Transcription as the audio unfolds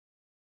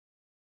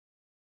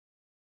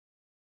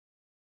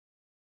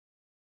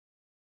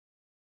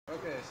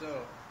Okay,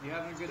 so you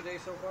having a good day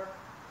so far?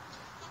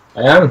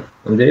 I am,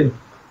 indeed.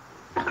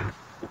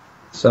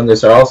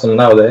 Sundays are awesome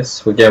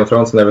nowadays with Game of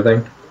Thrones and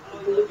everything. Oh,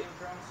 you love Game of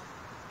Thrones?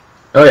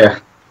 Oh yeah.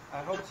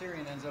 I hope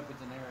Tyrion ends up with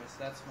Daenerys.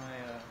 That's my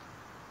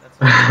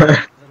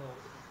little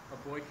a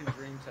boy can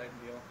dream type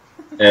deal.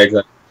 Yeah,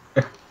 exactly.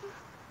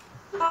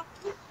 But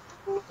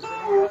they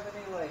don't have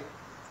any like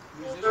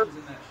musicians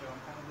in that show.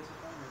 I'm kind of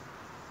disappointed.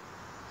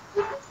 I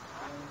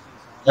only sing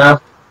songs. Yeah,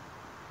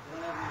 They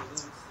don't have any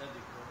lyrics. That'd be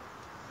cool.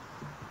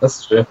 that's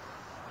true.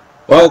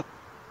 Well,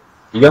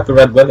 you got the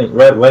red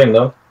wedding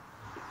though.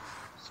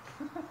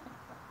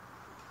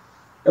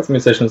 Got some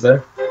musicians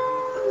there. Okay,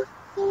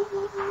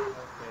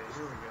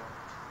 here we go.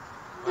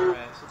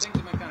 Alright, so things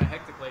have been kind of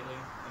hectic lately,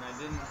 and I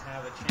didn't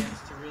have a chance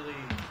to really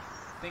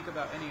think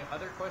about any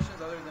other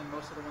questions other than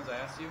most of the ones I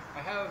asked you.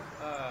 I have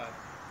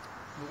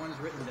the ones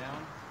written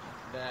down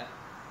that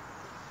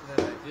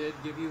I did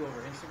give you over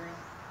Instagram.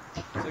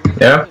 So I guess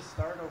we Yeah. can just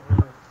start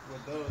over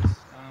with those.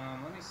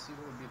 Let me see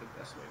what would be the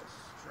best way to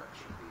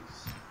structure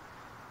these.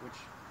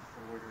 Which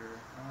order?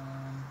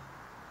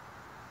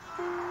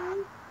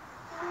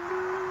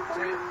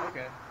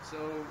 Okay, so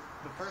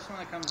the first one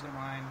that comes to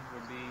mind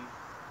would be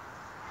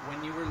when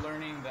you were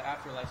learning the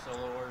Afterlife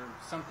solo or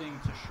something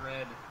to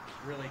shred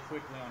really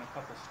quickly on a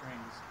couple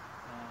strings,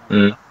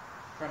 Mm.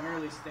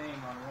 primarily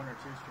staying on one or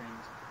two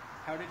strings.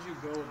 How did you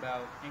go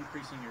about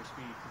increasing your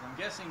speed? Because I'm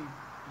guessing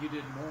you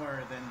did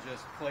more than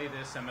just play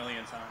this a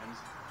million times.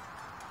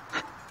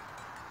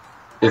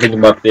 You think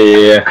about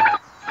the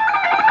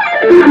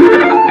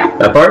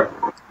that part?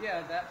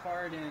 Yeah, that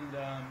part, and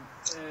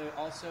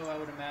also I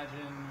would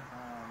imagine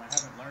I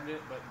haven't learned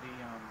it, but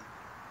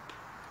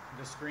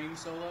the scream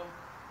solo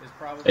is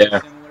probably Yeah.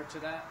 similar to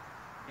that.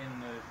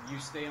 In the you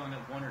stay on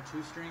one or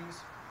two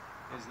strings.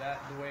 Is that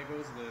the way it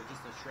goes?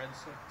 Just the shred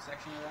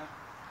section of that.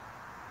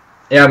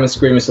 Yeah, I mean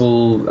Scream is a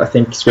little. I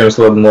think Scream is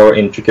a little more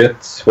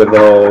intricate with the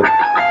whole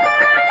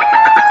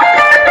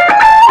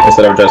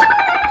instead of just.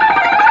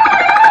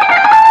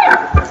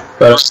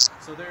 But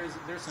So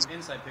there's some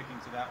inside picking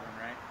to that one,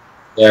 right?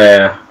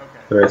 yeah,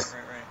 Okay, there is.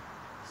 right.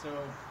 So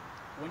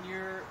when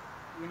you're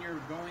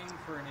going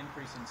for an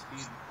increase in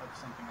speed of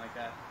something like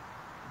that,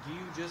 do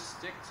you just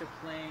stick to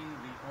playing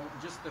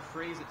just the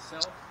phrase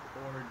itself,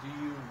 or do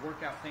you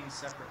work out things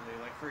separately?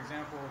 Like for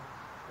example,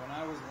 when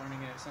I was learning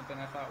it, something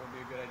I thought would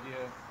be a good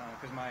idea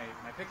because my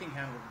picking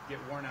hand would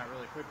get worn out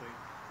really quickly.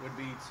 Would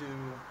be to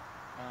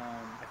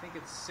I think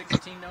it's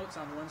 16 notes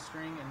on one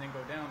string and then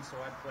go down. So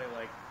I'd play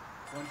like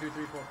 1, 2,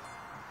 3, 4.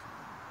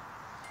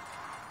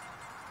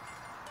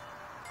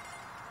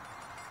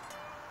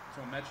 To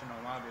a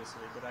metronome,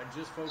 obviously, but I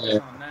just focus Yeah.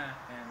 on that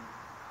and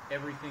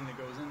everything that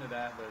goes into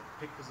that, the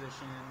pick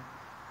position,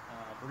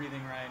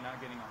 breathing right,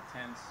 not getting all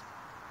tense.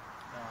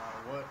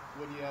 What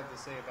do you have to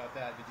say about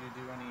that? Did you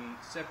do any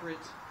separate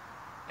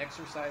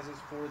exercises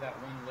for that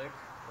one lick,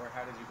 or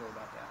how did you go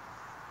about that?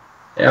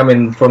 Yeah, I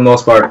mean, for the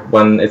most part,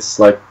 when it's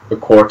like a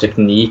core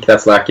technique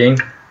that's lacking,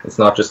 it's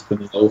not just the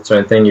notes or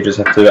anything. You just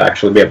have to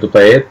actually be able to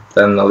play it.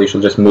 Then I'll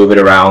usually just move it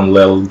around a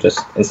little,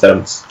 just instead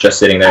of just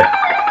sitting there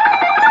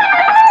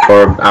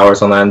for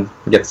hours on end.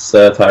 It gets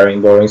tiring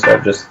and boring.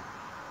 So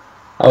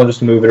I'll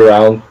just move it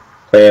around,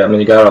 play it. I mean,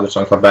 you got other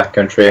songs like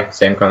Backcountry,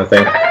 same kind of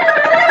thing. When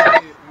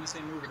you say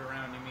move it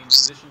around, you mean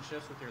position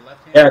shifts with your left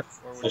Yeah, hand, it's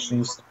or what do you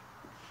mean? sessions.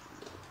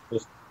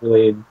 Just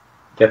really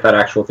get that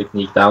actual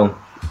technique down.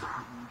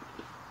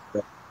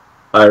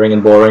 Tiring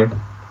and boring.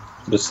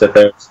 Just sit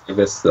there like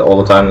this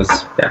all the time is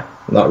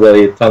not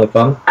really a ton of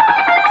fun.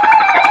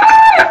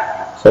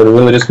 So to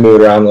really just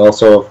move it around.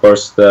 Also, of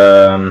course, you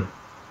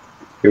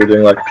were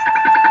doing like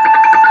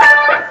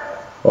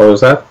what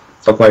was that?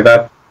 Something like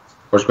that.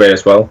 Of course, great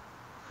as well.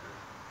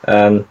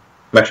 And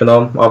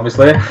metronome,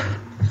 obviously,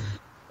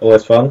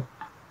 always fun.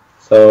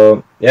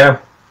 So yeah,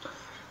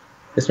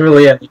 it's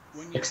really When you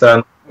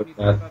extra. think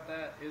about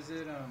that, is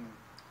it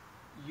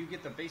you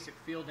get the basic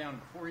feel down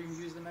before you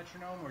use the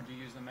metronome, or do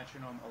you use the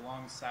metronome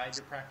alongside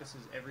your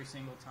practices every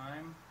single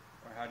time,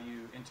 or how do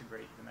you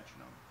integrate the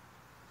metronome?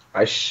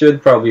 I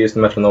should probably use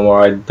the metronome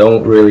more. I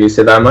don't really use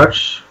it that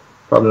much.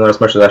 Probably not as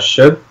much as I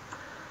should.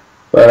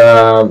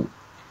 But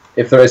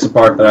if there is a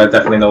part that I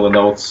definitely know the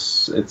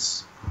notes,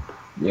 it's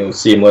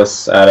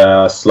seamless at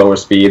a slower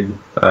speed.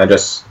 I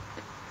just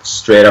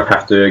straight up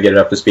have to get it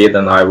up to speed,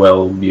 then I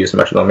will use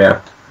metronome.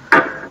 Yeah,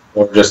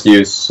 or just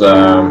use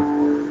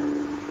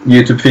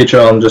YouTube feature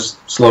on just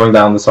slowing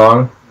down the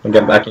song and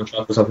get backing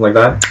track or something like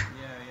that. Yeah.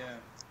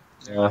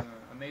 There's Yeah, an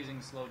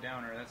amazing slow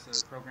downer. That's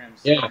a program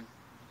yeah, Sing.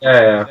 yeah,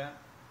 Did you use yeah. that?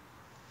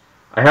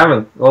 I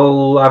haven't.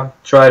 Well, I've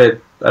tried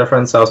it at a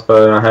friend's house,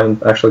 but I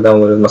haven't actually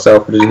downloaded it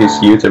myself. I just use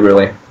YouTube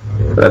really.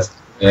 Okay. That's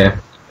yeah.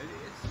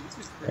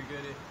 YouTube's pretty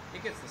good.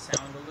 It gets the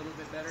sound a little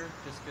bit better,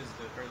 just because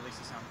or at least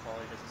the sound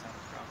quality doesn't sound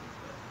as choppy.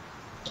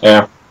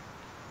 Yeah.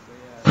 But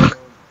yeah, so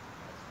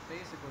that's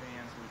basically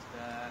answers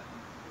that. Let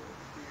me go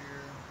over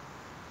here.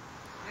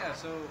 Yeah,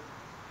 so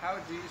how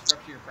do you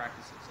structure your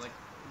practices?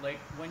 Like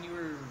when you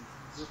were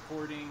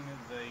recording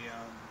the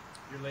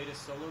your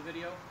latest solo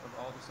video of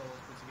all the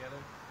solos put together.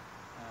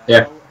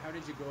 Yeah. How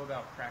did you go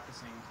about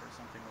practicing for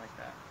something like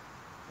that?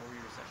 What were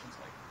your sessions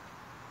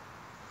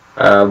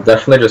like?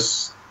 Definitely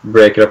just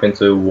break it up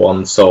into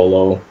one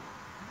solo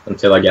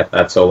until I get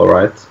that solo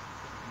right.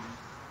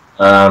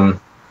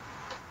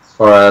 As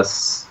far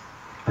as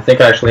I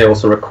think I actually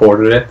also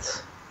recorded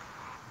it,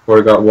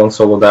 or got one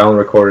solo down,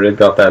 recorded it,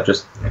 got that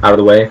just out of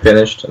the way,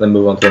 finished, and then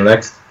move on to the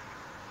next.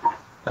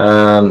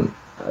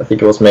 I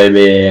think it was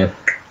maybe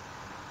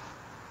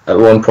at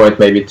one point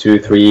maybe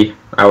 2-3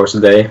 hours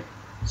a day,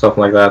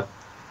 something like that.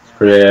 It's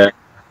pretty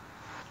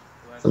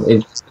some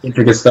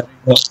intricate stuff.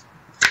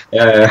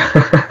 Yeah.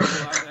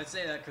 Well, I'd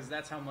say that because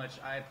that's how much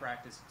I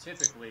practice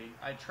typically.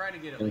 I try to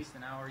get at least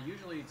an hour.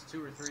 Usually it's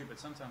 2 or 3, but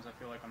sometimes I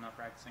feel like I'm not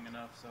practicing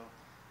enough. So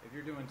if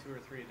you're doing 2 or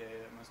 3 a day,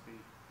 that must be,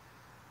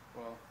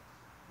 well,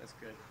 that's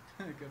good.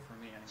 Good for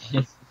me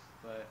anyway.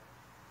 But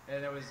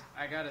and it was,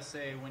 I gotta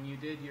say, when you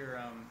did your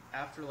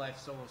Afterlife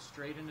solo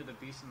straight into the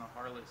Beast and the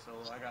Harlot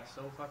solo, I got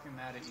so fucking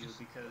mad at you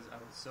because I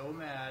was so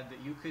mad that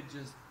you could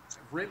just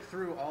rip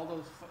through all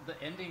those the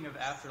ending of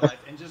Afterlife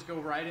and just go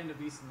right into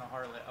Beast and the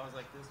Harlot. I was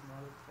like, this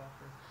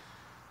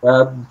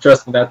motherfucker.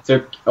 Trust me, that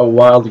took a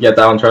while to get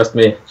down. Trust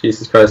me,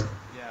 Jesus Christ.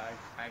 Yeah,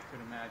 I could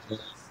imagine.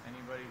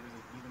 Anybody who's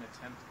even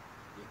attempted,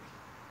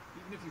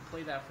 even if you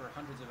play that for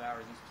hundreds of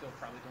hours, you still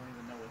probably don't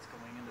even know what's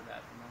going into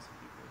that for most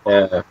people.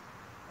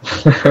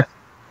 Yeah.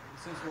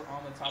 Since we're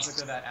on the topic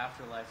of that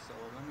Afterlife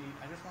solo,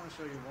 I just want to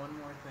show you one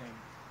more thing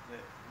that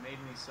made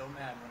me so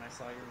mad when I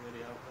saw your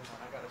video. Hold on,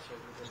 I gotta show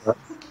you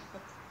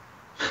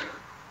this.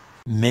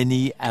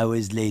 Many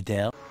hours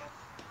later.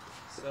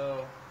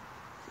 So,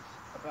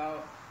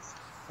 about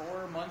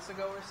 4 months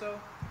ago or so,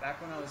 back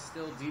when I was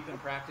still deep in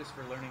practice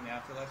for learning the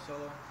Afterlife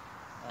solo,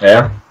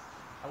 Yeah.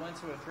 I went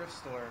to a thrift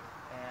store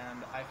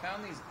and I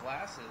found these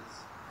glasses,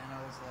 and I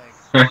was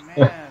like,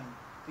 man,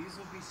 these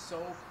would be so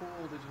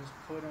cool to just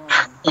put on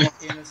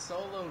in a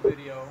solo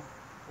video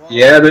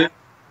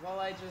while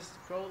I just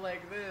go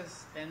like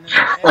this and then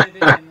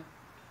edit in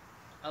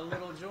a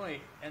little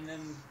joint and then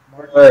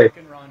mark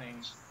fucking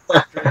Rønning.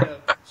 Straight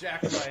up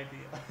jack my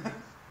idea.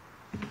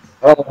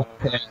 Oh,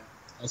 yeah.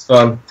 That's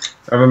fun.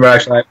 I remember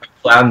actually I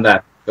planned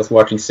that. Just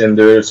watching Sin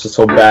do it, it's just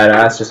so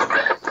badass. Just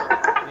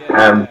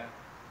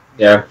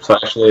yeah. So I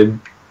actually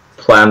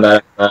planned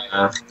that.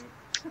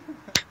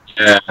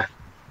 Yeah.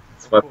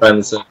 So my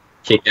friend's a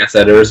kick-ass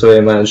editor, so he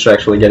managed to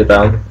actually get it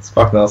down. It's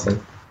fucking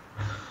awesome.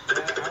 Yeah,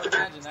 I would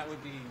imagine that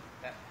would be.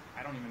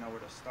 I don't even know where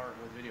to start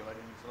with video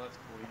editing, so that's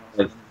cool. You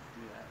know, to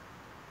do that.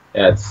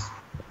 Yeah,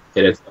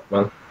 it is stuff,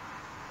 man.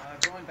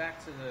 Going back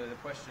to the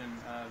question,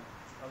 a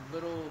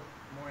little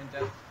more in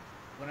depth.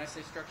 When I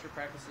say structure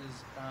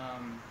practices,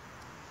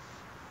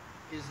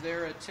 is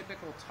there a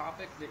typical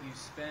topic that you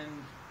spend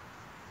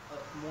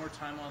more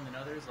time on than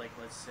others? Like,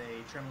 let's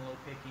say tremolo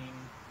picking,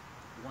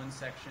 one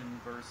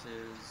section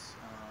versus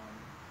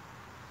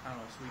I don't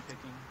know, sweep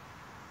picking,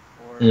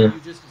 or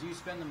do you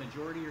spend the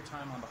majority of your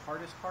time on the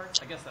hardest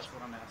parts? I guess that's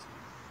what I'm asking.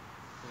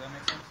 Does that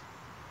make sense?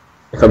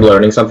 If I'm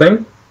learning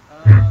something?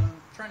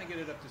 Trying to get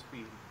it up to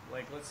speed.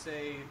 Like, let's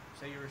say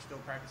you were still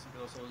practicing for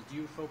those solos. Do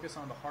you focus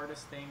on the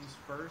hardest things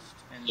first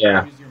and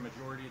use your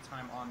majority of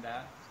time on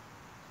that?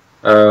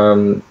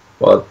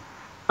 Well,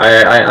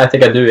 I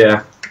think I do,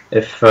 yeah.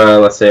 If,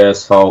 let's say a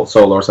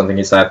solo or something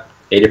is at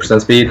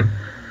 80% speed,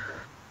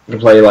 you can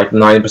play like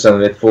 90%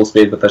 of it full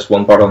speed, but there's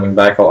one part holding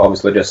back, I'll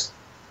obviously just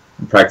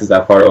practice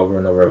that part over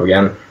and over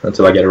again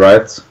until I get it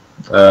right.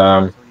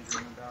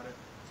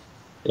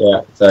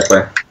 Yeah,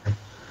 exactly.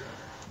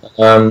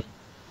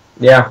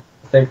 Yeah,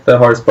 I think the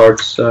hardest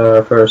parts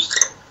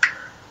first.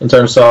 In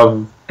terms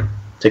of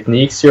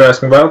techniques you're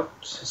asking about,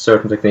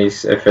 certain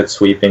techniques, if it's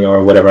sweeping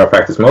or whatever I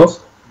practice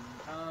most.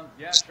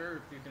 Yeah, sure,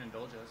 if you can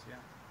indulge us, yeah.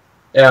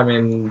 Yeah, I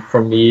mean,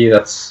 for me,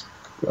 that's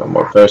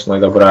more personally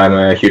though, but I'm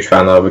a huge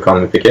fan of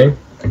economy picking.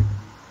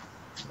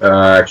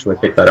 I actually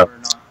picked that up.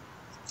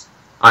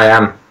 I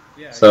am.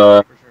 Yeah,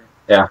 so, for sure.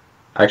 Yeah,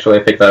 I actually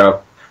picked that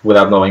up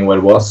without knowing what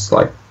it was,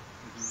 like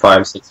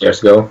 5-6 years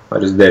ago. I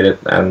just did it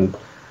and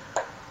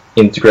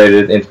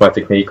integrated it into my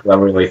technique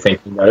without really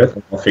thinking about it.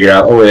 And I figured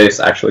out, oh, it is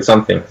actually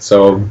something.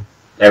 So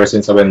ever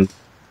since I've been,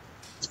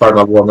 it's part of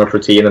my warm-up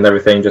routine and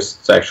everything,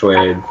 just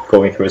actually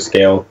going through a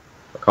scale,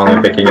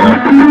 economy picking, you know.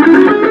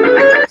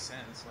 Makes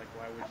sense. Like,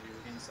 why would you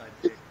inside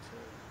pick to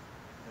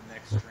the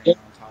next string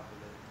on top of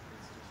it?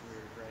 It's just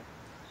weird,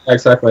 right?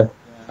 Exactly.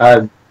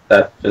 Yeah.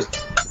 That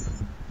just,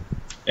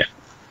 yeah.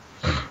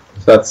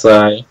 So that's,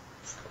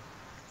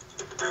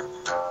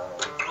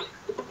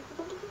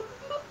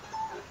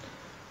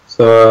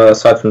 So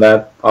aside from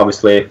that,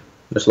 obviously,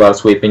 there's a lot of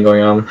sweeping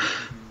going on.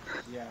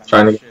 Yeah,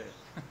 Trying to, shit.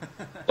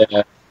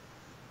 yeah.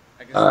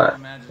 I guess I can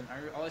imagine.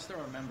 I still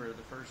remember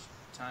the first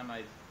time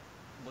I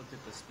looked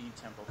at the speed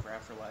tempo for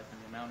Afterlife and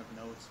the amount of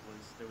notes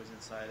there was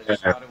inside. I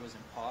just thought it was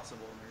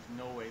impossible, and there's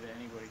no way that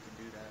anybody can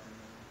do that.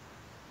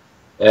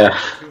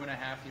 And then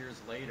 2.5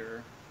 years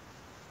later,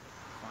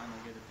 finally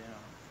get it down.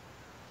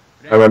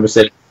 I remember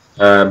saying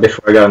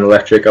before I got an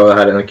electric, I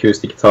had an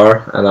acoustic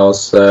guitar, and I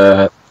was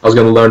going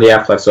to learn the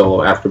Afterlife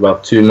solo after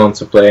about 2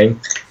 months of playing.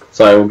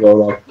 So I would go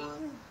like,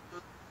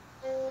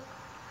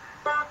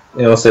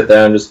 sit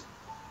there and just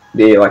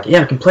be like,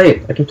 yeah, I can play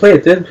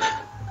it, dude.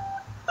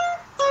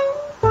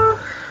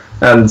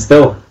 And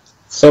still,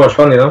 so much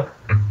fun,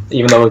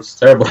 even though it's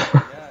terrible.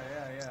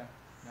 Yeah.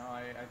 No,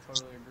 I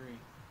totally agree.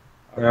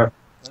 Yeah.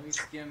 Let me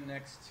skim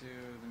next to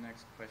the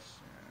next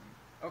question.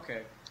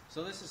 Okay,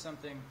 so this is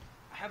something,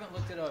 I haven't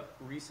looked it up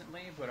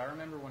recently, but I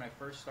remember when I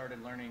first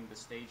started learning the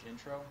stage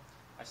intro,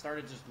 I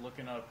started just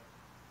looking up,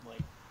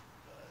 like,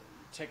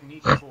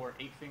 technique for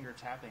 8-finger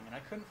tapping, and I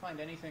couldn't find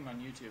anything on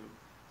YouTube.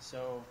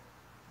 So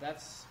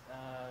that's,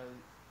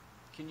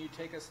 can you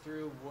take us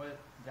through what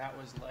that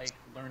was like,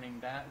 learning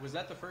that? Was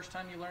that the first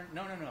time you learned?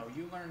 No.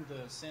 You learned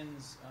the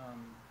Sins,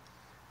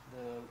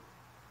 the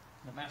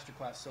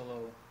masterclass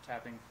solo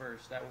tapping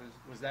first.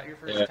 Was that your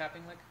first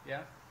tapping lick?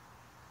 Yeah?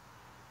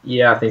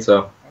 Yeah, I think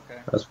so.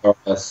 Okay. As far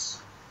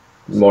as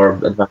more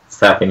advanced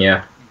tapping,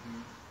 yeah.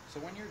 So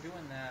when you're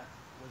doing that,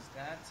 was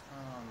that,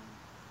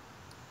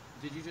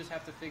 did you just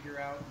have to figure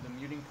out the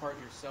muting part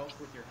yourself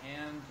with your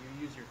hand? Do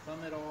you use your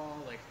thumb at all?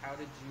 Like, how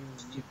did you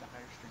mute the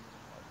higher strings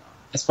and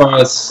whatnot? As far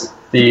as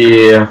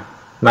the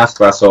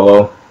masterclass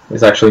solo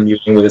is actually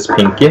muting with his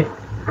pinky,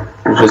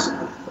 which is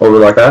over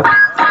like that.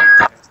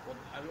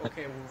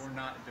 Okay, well, we're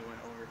not doing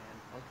overhand.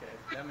 Okay,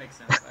 that makes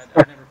sense. I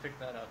never picked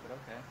that up, but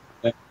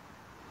okay.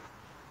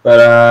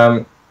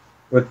 But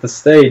with the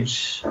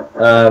stage,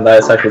 that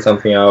is actually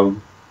something I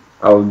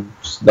was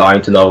just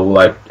dying to know,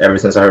 like, ever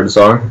since I heard the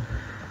song.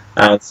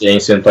 And seeing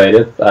Sun played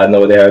it, I had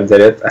no idea how he did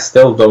it. I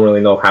still don't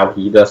really know how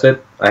he does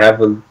it. I have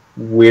a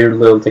weird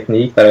little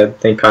technique that I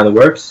think kind of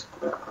works.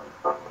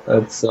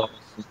 It's let me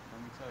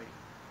tell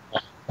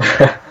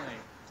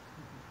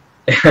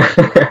you.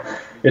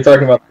 You're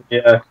talking about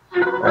the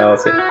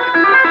let's see,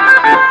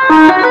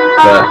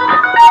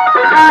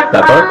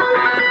 that part.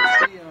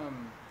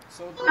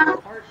 So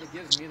the part that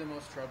gives me the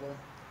most trouble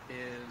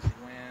is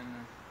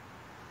when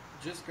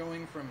just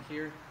going from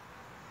here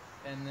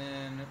and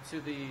then to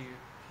the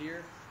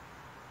here,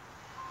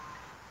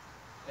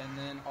 and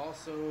then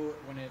also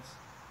when it's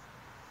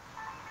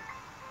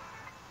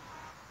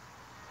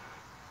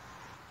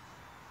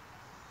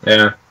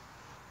the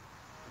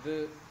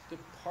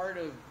part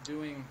of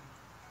doing,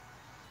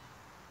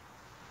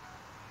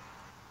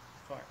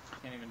 fuck,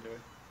 can't even do it.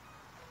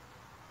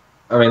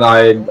 I mean,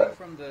 going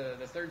from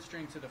the third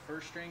string to the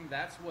first string,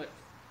 that's what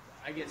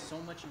I get so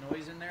much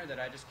noise in there that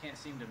I just can't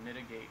seem to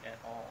mitigate at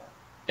all.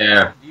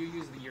 Yeah. Do you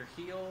use your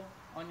heel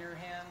on your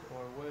hand,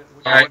 or what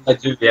I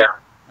do, yeah.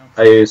 Okay.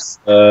 I use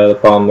the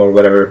palm or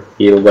whatever,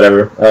 heel,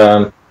 whatever.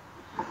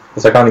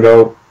 Because I kind of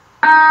go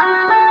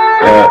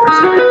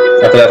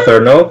after that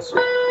third note,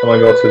 I want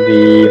to go to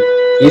the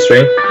E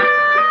string.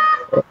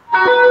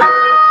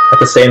 At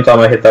the same time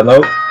I hit that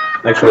note,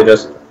 actually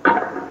just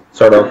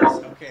sort of.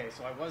 Yes, okay,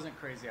 so I wasn't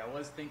crazy. I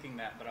was thinking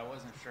that, but I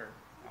wasn't sure.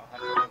 I'll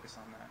have to focus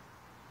on that.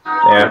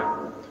 Yeah.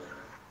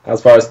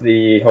 As far as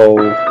the whole,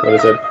 what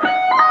is it?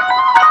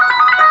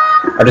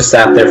 I just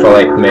sat there for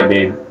like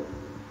maybe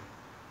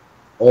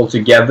all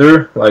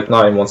together, like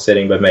not in one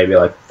sitting, but maybe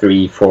like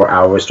 3-4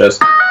 hours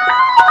just.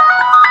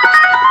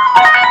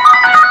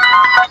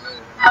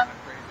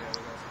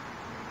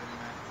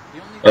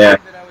 Yeah.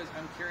 Thing that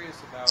I'm curious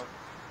about,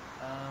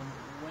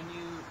 one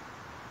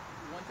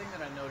thing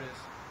that I noticed,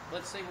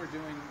 let's say we're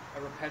doing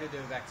a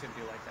repetitive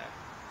activity like that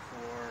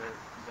for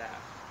that.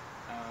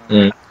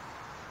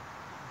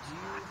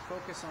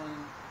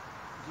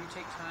 Do you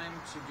take time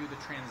to do the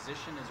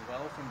transition as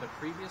well from the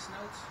previous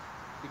notes?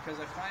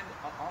 Because I find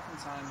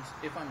oftentimes,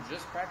 if I'm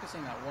just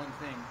practicing that one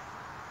thing,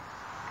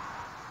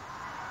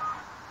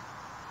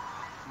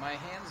 my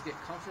hands get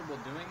comfortable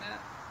doing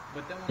that,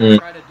 but then when I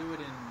try to do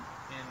it in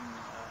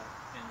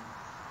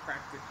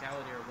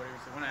practicality or whatever,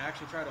 so when I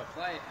actually try to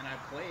apply it and I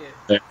play it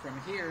from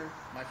here,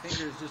 my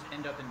fingers just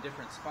end up in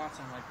different spots.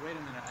 I'm like, wait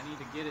a minute, I need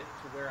to get it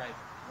to where I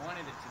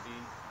wanted it to be.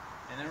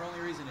 And the only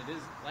reason it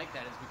is like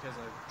that is because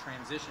of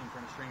transition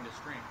from string to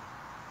string.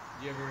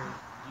 Do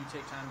you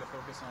take time to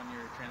focus on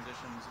your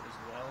transitions as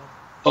well?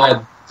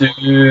 I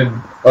do,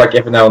 like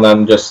every now and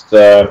then, just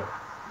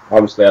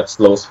obviously at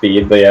slow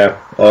speed, but yeah.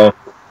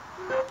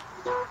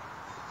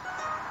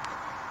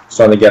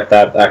 Trying to get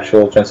that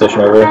actual transition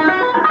over.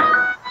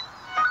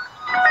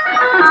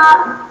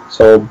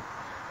 So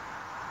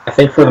I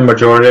think for the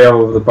majority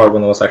of the part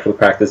when I was actually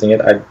practicing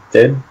it, I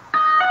did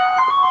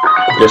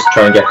just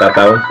try and get that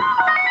down.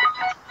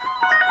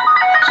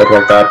 Stuff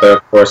like that, but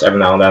of course every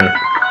now and then.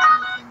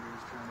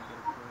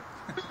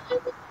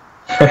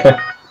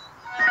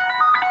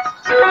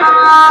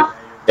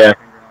 Yeah.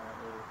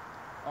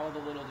 All the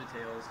little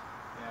details.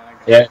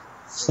 Yeah.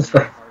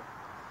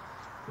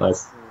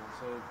 Nice. Cool.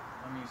 So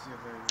let me see if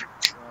there's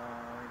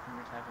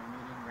finger tapping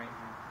meeting right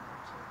hand.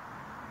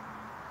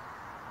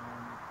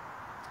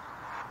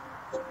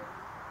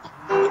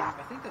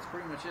 I think that's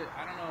pretty much it.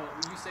 I don't know.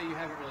 You say you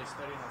haven't really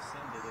studied how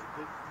Sin did it.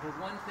 The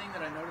one thing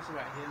that I notice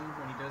about him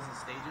when he does the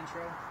stage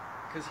intro,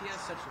 because he has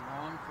such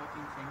long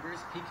fucking fingers,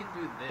 he can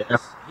do this. Yeah.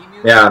 He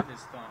mutes with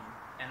his thumb,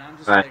 and I'm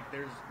just like,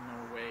 there's no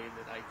way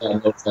that I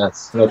can. No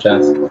chance. No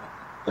chance.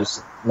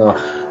 There's no.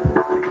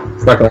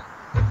 It's not gonna. I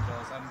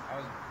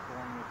was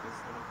born with this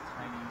little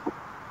tiny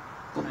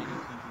tiny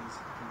pinkies.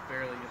 I can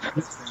barely get the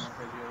fifth string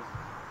arpeggios.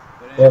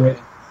 But Yeah, anyway,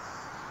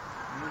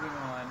 moving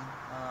on.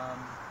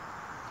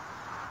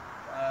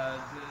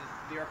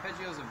 The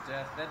arpeggios of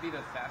death, that'd be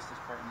the fastest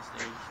part in the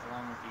stage,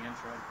 along with the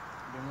intro.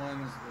 The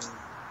ones that...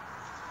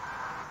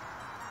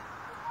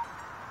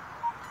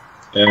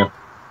 Yeah.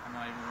 I'm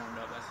not even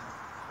warmed up, that's not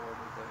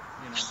horrible, but,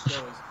 you know,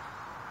 those.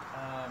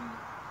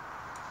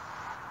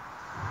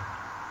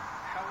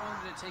 How long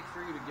did it take for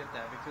you to get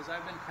that? Because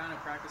I've been kind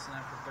of practicing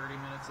that for 30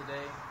 minutes a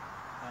day,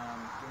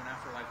 doing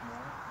Afterlife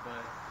more,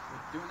 but with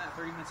doing that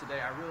 30 minutes a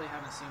day, I really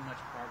haven't seen much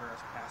progress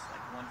past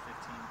like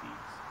 115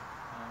 beats.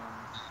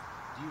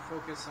 Do you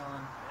focus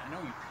on, I know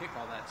you pick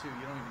all that too,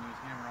 you don't even use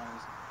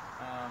hammer-ons.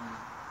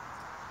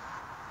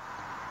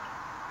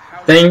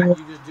 How do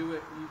you just do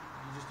it, you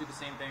just do the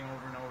same thing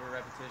over and over,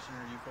 repetition,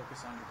 or do you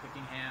focus on your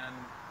picking hand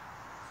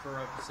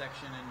for a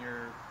section and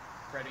your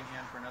fretting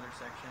hand for another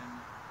section,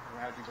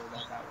 or how'd you go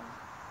about that one?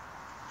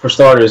 For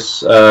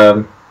starters,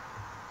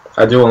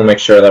 I do want to make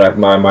sure that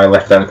my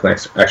left hand can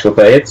actually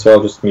play it, so I'll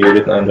just mute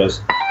it and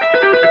just...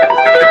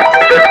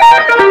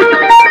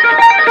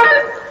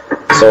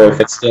 So if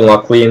it's still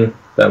not clean,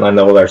 then I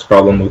know there's a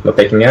problem with my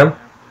picking hand.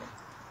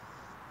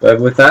 But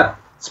with that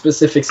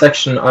specific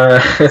section,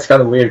 it's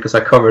kind of weird because I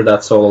covered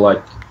that solo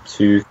like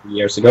 2-3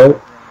 years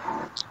ago.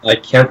 I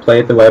can't play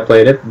it the way I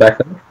played it back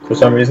then for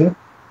some reason.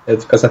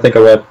 It's because I think I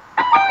read,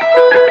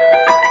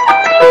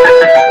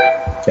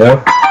 you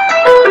know,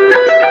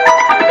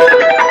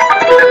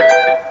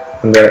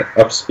 and the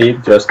up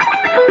speed just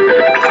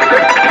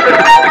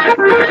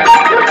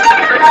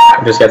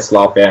gets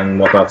sloppy and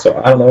whatnot.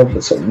 So I don't know.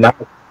 So now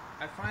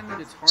I find that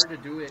it's hard to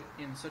do it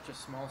in such a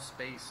small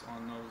space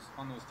on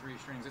those three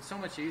strings. It's so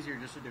much easier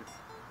just to do.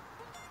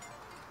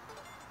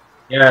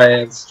 Yeah,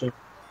 it's true.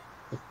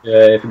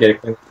 If you get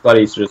it clean, it's a lot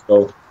easier to just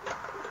go.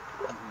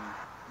 Yeah.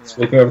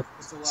 Speaking of,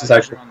 It's a this is lot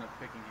actually, easier on the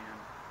picking hand.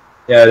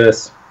 yeah, it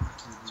is.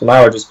 So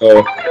now I just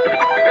go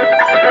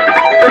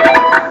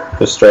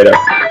just straight up.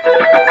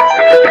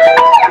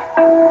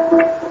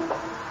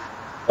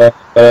 But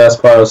as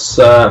far as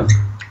I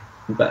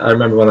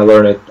remember when I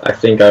learned it, I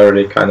think I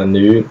already kind of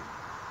knew.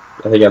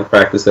 I think I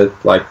practiced it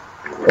like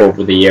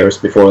over the years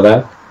before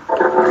that. So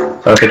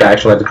I don't think I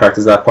actually had to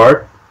practice that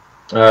part.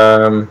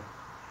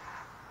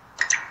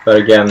 But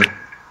again,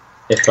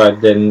 if I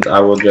didn't, I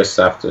would just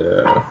have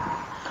to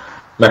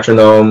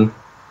metronome,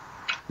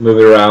 move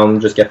it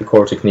around, just get the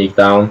chord technique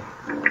down.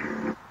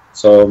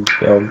 So,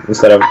 you know,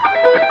 instead of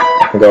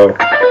I can go.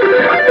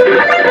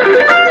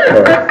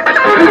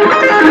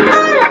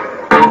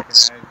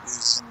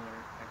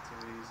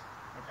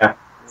 Yeah,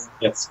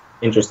 it's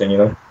interesting, you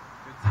know. Good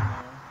to know.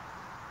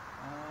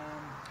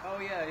 Oh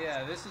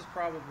yeah, this is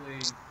probably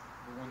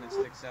the one that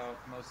sticks out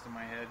most in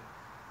my head.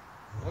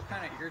 What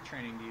kind of ear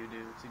training do you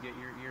do to get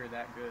your ear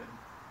that good?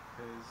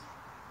 Because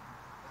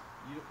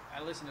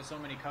I listen to so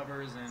many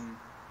covers and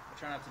I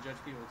try not to judge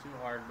people too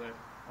hard, but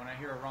when I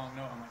hear a wrong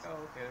note, I'm like,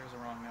 oh, okay, there's a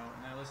wrong note.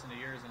 And then I listen to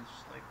yours and it's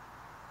just like,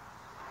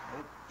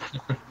 nope,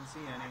 didn't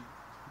see any.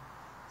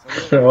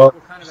 So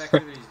what kind of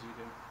activities do you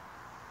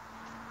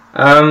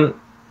do?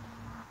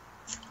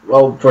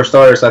 Well, for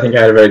starters, I think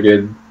I had a very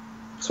good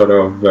sort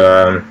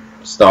of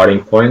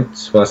starting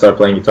point when I started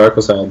playing guitar,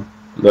 because I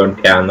learned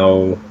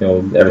piano, you know,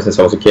 ever since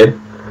I was a kid.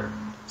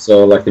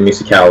 So like the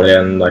musicality,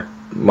 and like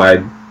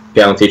my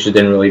piano teacher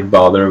didn't really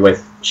bother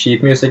with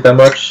sheet music that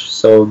much,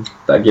 so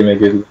that gave me a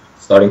good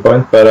starting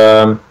point.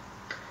 But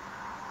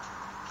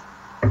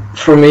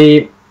for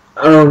me,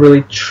 I don't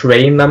really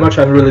train that much.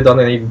 I haven't really done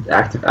any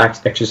active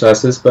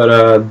exercises,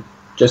 but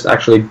just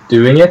actually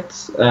doing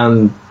it,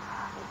 and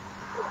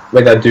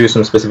when I do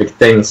some specific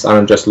things, I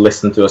don't just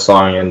listen to a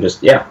song and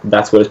just, yeah,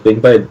 that's what is being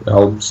played.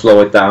 I'll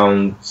slow it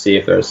down, see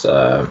if there's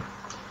a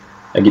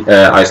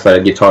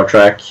isolated guitar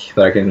track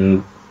that I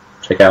can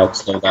check out,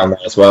 slow down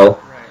that as well.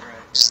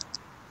 Right.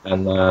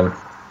 And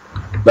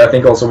but I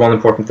think also one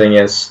important thing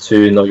is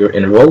to know your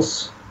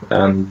intervals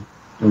and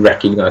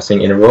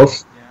recognizing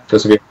intervals.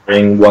 Because if you're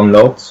playing one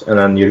note and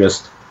then you're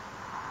just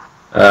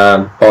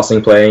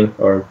pausing playing,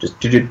 or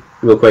just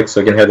real quick so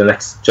you can hear the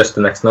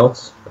next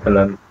notes, and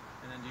then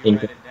do you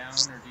write it down,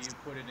 or do you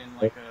put it in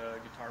like a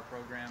guitar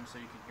program so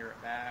you can hear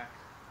it back?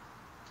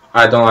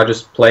 I don't. I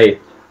just play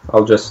it.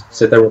 I'll just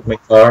sit there with my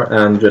guitar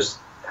and just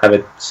have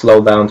it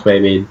slow down to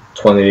maybe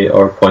 20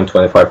 or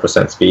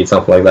 0.25% speed,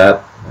 something like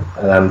that,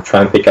 and then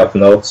try and pick up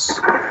notes,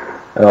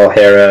 and I'll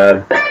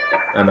hear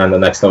and then the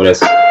next note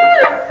is,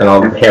 and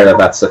I'll hear that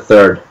that's a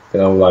third, you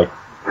know, like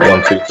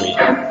 1, 2, 3.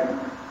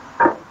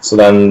 So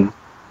then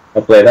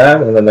I'll play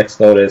that, and the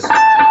next note is,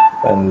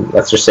 and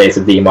let's just say it's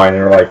a D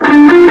minor, like,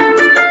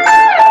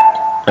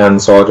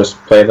 and so I'll just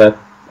play that,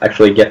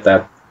 actually get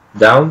that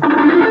down,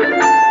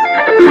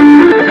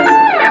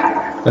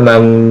 and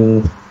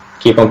then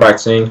keep on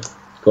practicing,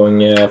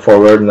 going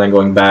forward and then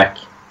going back,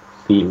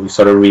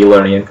 sort of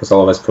relearning it, because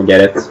I'll always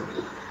forget it.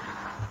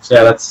 So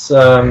yeah, that's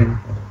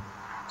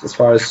as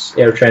far as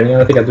air training. I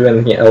don't think I do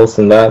anything else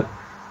than that.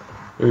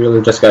 You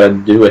really just gotta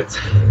do it.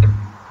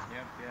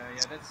 Yeah.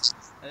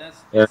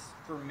 That's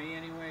for me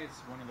anyway.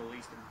 It's one of the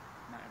least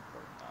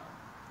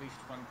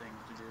least fun things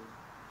to do.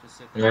 Just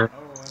sit Yeah. there. Oh, I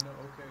know.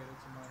 Okay,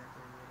 that's a minor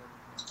third,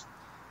 whatever.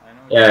 I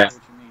know Yeah. exactly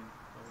what you mean.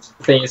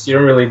 The thing is, you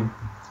don't really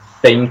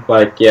think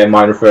like, yeah,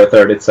 minor for a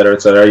third, etc.,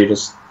 etc. You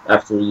just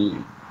have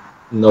to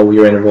know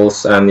your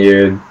intervals and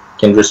you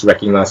can just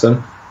recognize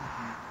them.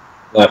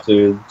 You have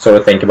to sort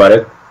of think about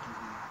it.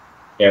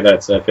 Yeah,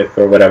 that's a fifth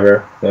or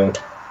whatever, you know,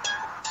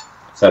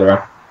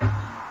 etc.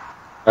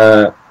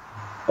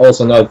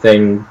 Also, another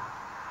thing,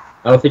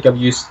 I don't think I've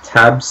used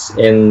tabs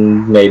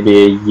in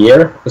maybe a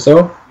year or so.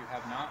 You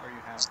have not, or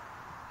you have?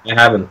 I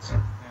haven't, Yeah.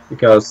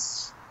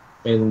 because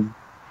when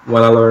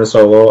I learn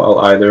solo, I'll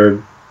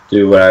either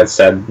do what I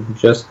said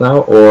just now,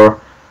 or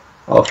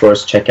I'll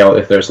first check out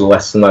if there's a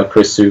lesson like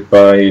Chris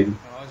Zupa.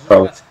 I was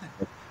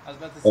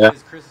about to say, Yeah.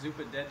 is Chris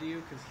Zupa dead to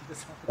you? Because he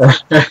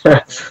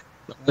doesn't.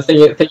 The thing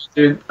is,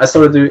 dude, I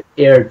sort of do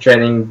ear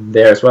training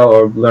there as well,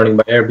 or learning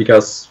by ear,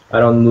 because I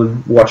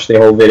don't watch the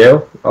whole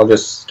video. I'll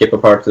just skip a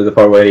part to the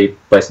part where he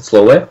plays it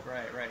slowly. Right,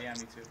 yeah,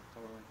 me too,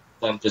 totally.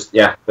 Then just,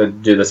 yeah,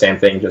 do the same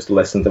thing, just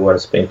listen to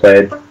what's being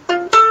played,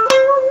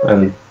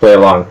 and play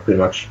along, pretty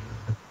much.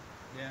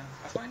 Yeah,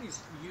 I find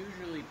he's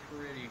usually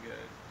pretty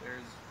good.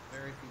 There's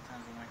very few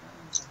times I'm like, oh,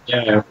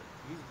 Yeah.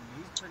 he's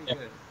pretty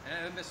good.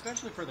 And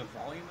especially for the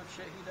volume of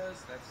shit he does,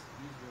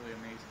 he's really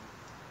amazing.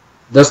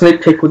 Doesn't he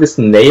pick with his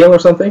nail or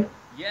something?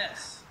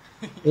 Yes!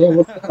 Yeah,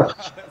 what the fuck?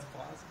 That's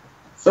possible.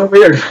 So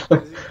weird.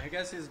 I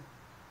guess his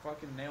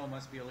fucking nail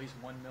must be at least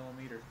 1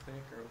 millimeter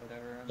thick or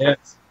whatever. Yeah.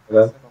 I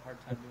have a hard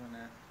time doing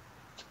that.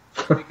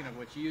 Speaking of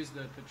which, you use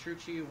the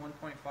Petrucci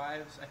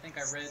 1.5s. I think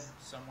I read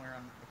somewhere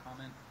on a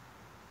comment.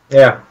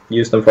 Yeah,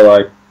 used them for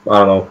like, I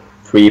don't know,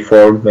 3,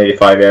 4, maybe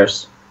 5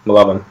 years. I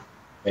love them.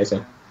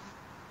 Amazing.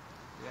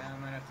 Yeah, I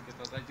might have to get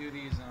those. I do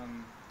these, I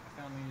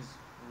found these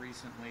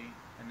recently,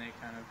 and they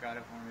kind of got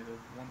it for me. The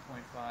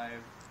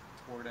 1.5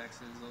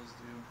 Tordexes, those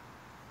do.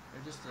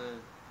 They're just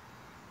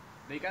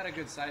they got a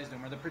good size to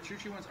them. Are the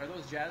Petrucci ones, are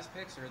those jazz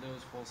picks or are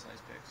those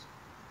full-size picks?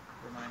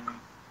 Remind me.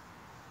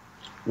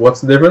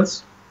 What's the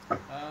difference?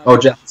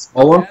 Jazz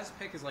small one? Jazz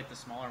pick is like the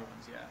smaller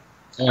ones, yeah.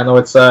 Yeah, no,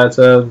 it's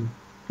a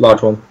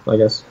large one, I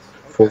guess.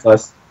 Okay. Full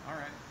size.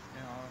 Alright.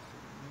 Yeah,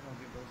 I'll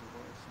give those a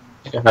whirl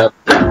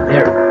soon.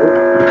 Here.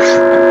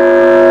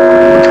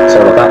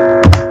 Sorry about that.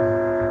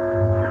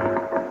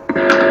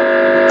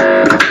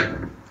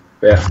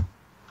 Yeah.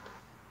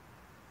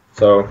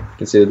 So, you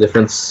can see the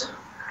difference.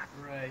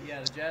 Right, yeah,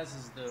 the jazz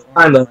is the orange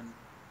Kinda. one.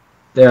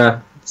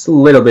 Yeah, it's a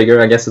little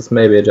bigger. I guess it's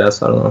maybe a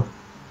jazz, I don't know. Okay.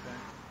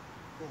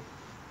 Cool.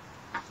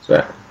 So,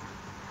 yeah.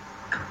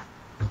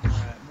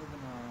 Alright,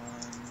 moving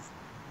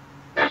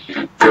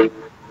on.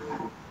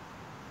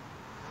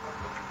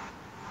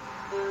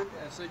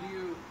 Yeah, so do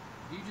you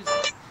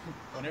just,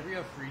 whenever you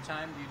have free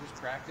time, do you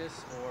just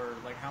practice, or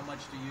like how much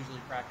do you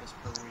usually practice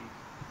per week?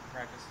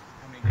 Practice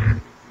how many days a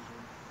week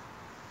usually?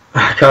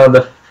 Kind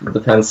of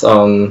depends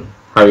on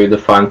how you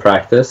define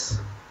practice.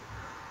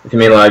 If you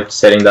mean like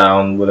sitting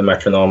down with a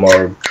metronome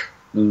or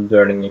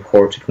learning a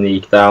chord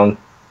technique down.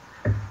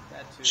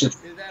 That too.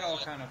 That all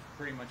kind of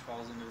pretty much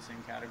falls into the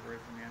same category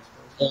for me, I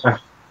suppose. Yeah,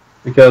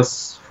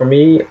 because for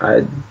me,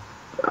 I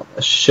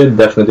should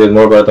definitely do it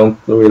more, but I don't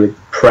really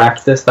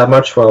practice that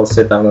much. Where I'll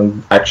sit down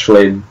and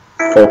actually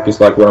focus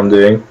like what I'm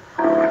doing.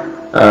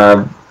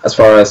 As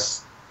far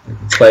as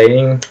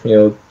playing,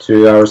 2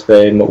 hours a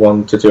day,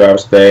 1 to 2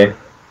 hours a day,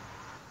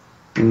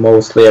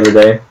 mostly every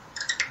day.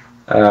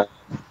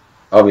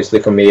 Obviously,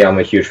 for me, I'm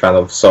a huge fan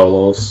of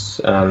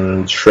solos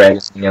and shredding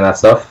and that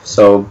stuff.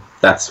 So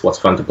that's what's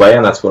fun to play,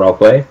 and that's what I'll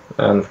play.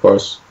 And of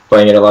course,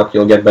 playing it a lot,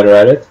 you'll get better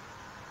at it.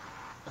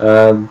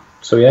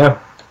 So yeah,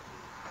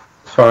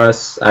 as far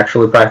as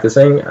actually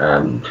practicing,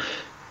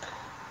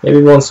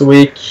 maybe once a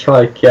week,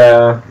 like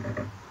an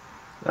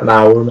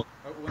hour. When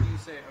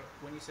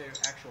you say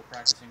actual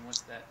practicing,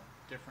 what's that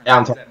difference? Yeah,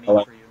 what does that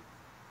mean for you?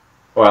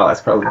 Well,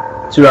 that's probably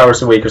 2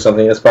 hours a week or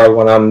something. That's probably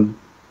when I'm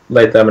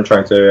lately I've been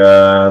trying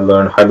to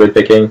learn hybrid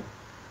picking.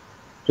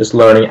 Just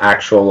learning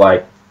actual,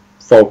 like,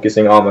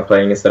 focusing on my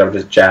playing instead of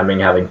just jamming,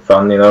 having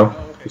fun, Oh,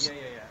 okay,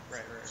 yeah.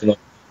 Right.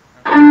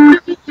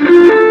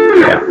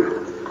 Yeah.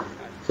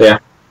 So yeah,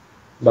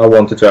 about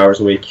 1 to 2 hours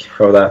a week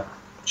for that.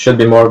 Should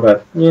be more,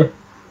 but yeah.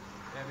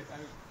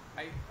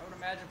 I would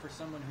imagine for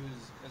someone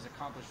who's as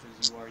accomplished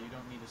as you are, you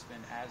don't need to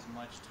spend as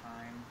much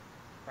time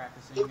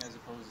practicing as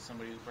opposed to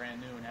somebody who's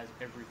brand new and has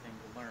everything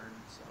to learn.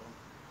 So.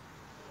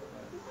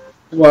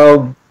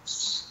 Well,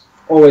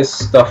 always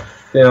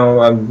stuff,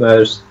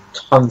 there's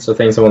tons of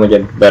things I want to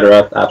get better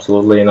at,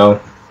 absolutely,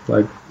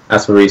 like,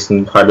 as for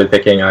recent hybrid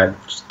picking, I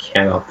just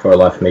cannot for the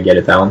life of me get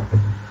it down.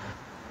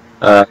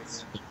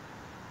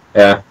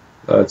 Yeah,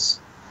 so it's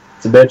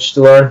a bitch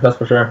to learn, that's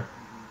for sure.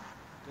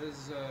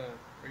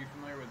 Are you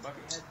familiar with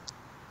Buckethead?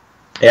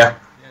 Yeah.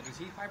 Yeah, does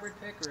he hybrid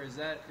pick, or is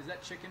that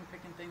chicken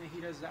picking thing that he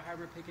does, is that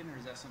hybrid picking, or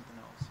is that something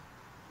else?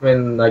 I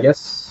mean, I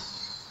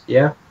guess,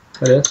 yeah,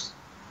 it is.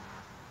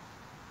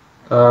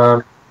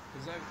 Because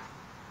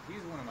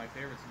he's one of my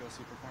favorites to go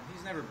see perform.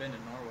 He's never been to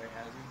Norway,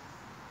 has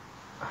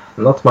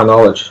he? Not to my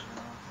knowledge.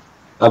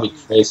 That'd be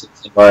crazy to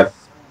survive.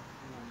 So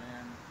cool,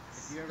 man.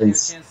 If you ever get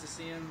a chance to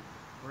see him,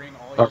 bring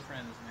all your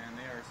friends, man.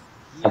 They are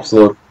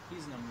Absolutely.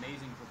 He's an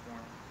amazing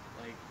performer.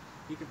 Like,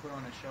 he can put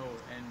on a show,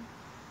 and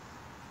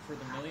for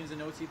the millions of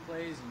notes he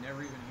plays, you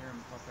never even hear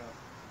him fuck up.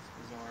 It's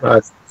bizarre.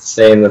 It's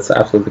insane. That's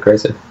absolutely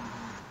crazy. Let's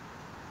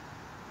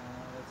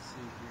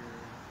see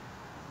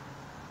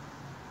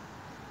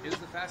here. Is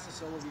the fastest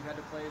solo you've had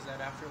to play, is that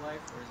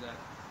Afterlife, or is that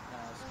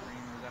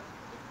Scream, or is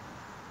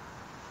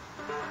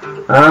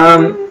that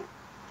different?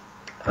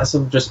 As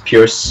of just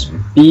pure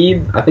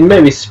speed, I think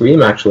maybe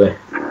Scream actually.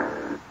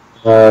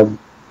 I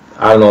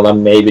don't know, that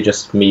may be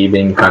just me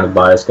being kind of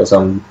biased because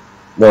when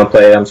I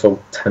play I'm so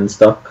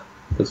tensed up.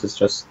 This is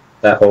just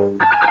that whole...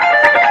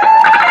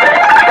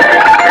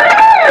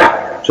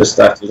 Just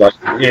after like,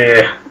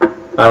 yeah.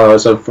 I don't know,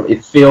 so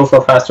it feels a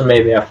lot faster,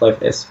 maybe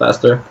Half-Life is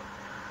faster.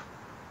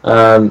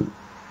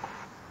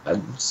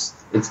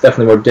 It's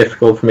definitely more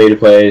difficult for me to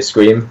play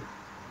Scream,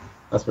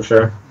 that's for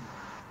sure.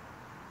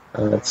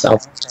 It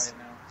sounds...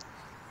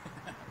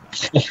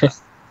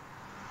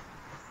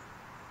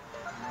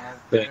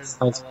 I love that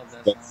song.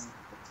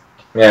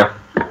 Yeah.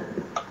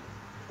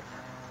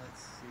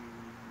 Let's see.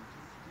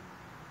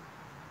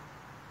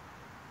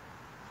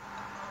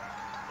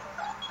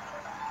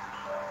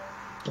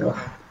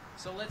 Okay.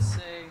 So let's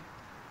say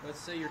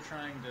you're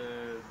trying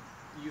to,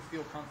 you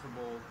feel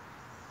comfortable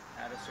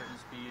at a certain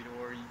speed,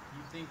 or you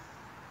think,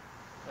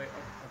 like,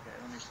 okay,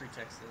 let me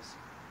pretext this.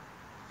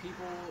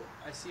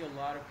 I see a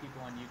lot of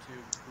people on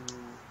YouTube who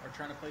are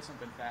trying to play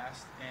something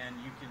fast, and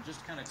you can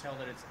just kind of tell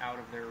that it's out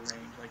of their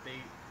range. Like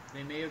they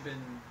may have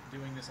been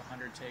doing this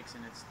 100 takes,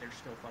 and they're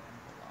still fucking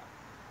up a lot.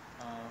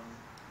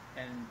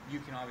 And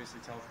you can obviously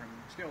tell from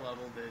skill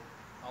level that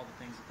all the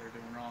things that they're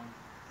doing wrong,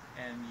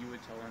 and you would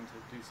tell them to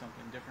do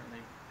something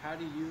differently. How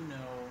do you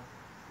know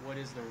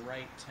what is the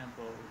right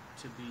tempo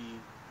to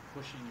be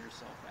pushing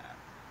yourself at,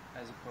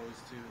 as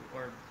opposed to,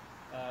 or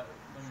let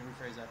me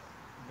rephrase that.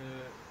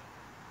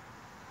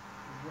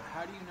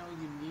 How do you know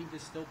you need to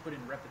still put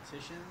in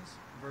repetitions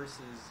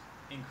versus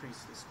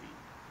increase the speed?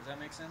 Does that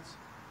make sense?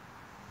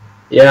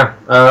 Yeah.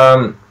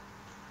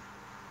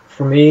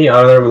 For me,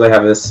 I don't really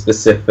have a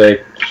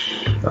specific,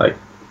 like,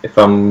 if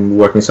I'm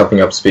working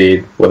something up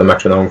speed with a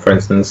metronome, for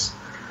instance.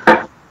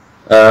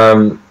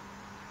 If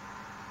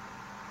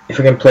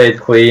I can play it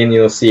clean,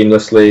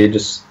 seamlessly,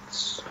 just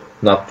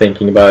not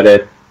thinking about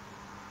it,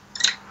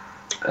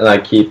 and I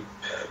keep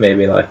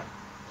maybe like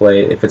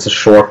play, if it's a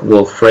short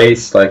little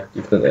phrase, like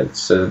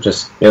it's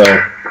just,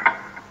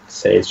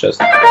 say it's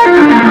just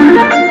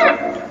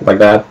like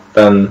that,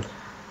 then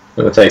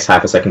if it takes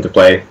half a second to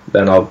play,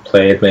 then I'll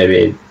play it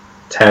maybe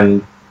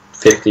 10,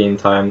 15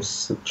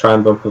 times, try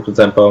and bump up the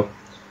tempo.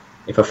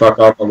 If I fuck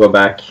up, I'll go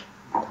back.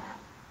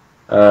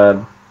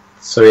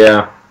 So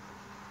yeah,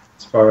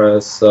 as far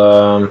as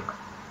trying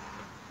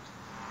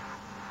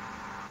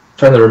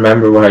to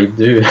remember what I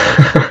do.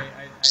 I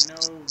know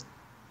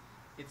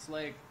it's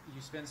like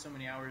you spend so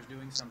many hours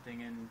doing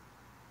something, and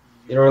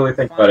you don't really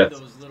think about it.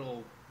 Those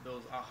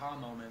aha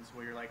moments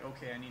where you're like,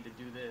 okay, I need to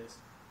do this,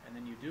 and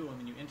then you do them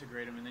and you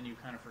integrate them, and then you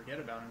kind of forget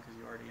about them because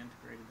you already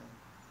integrated them.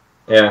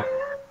 Yeah.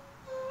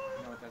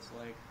 You know what that's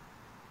like.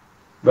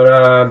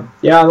 But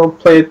yeah, I'll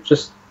play it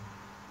just,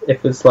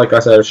 if it's like I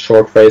said, a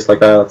short phrase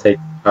like that, I'll take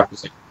half a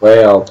second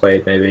play. I'll play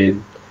it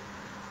maybe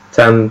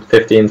 10,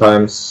 15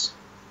 times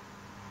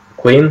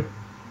clean,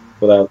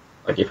 without,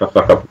 like, if I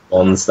fuck up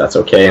once, that's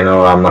okay,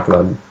 I'm not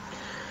gonna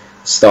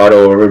start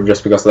over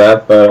just because of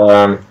that,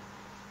 but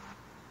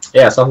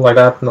yeah, something like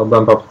that, and I'll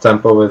bump up the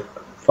tempo with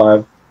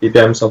 5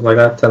 BPM, something like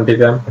that, 10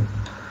 BPM.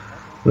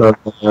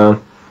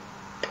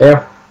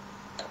 Yeah,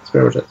 that's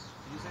pretty much it. Did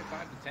you say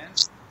 5 to 10?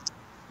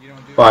 You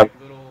don't do 5.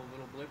 like little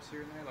blips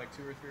here and there, like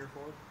 2 or 3 or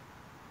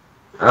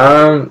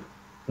 4?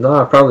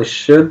 No, I probably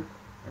should,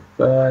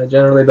 but I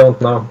generally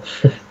don't know.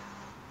 So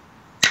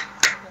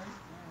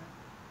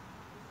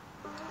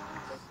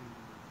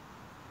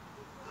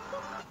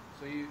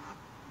you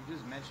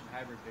just mentioned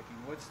hybrid picking.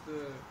 What's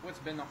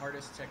been the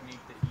hardest technique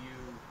that you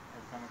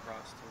have come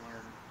across to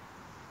learn?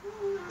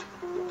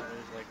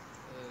 There's like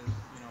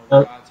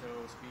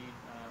legato, speed,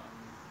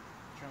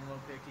 tremolo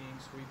picking,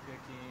 sweep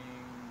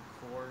picking,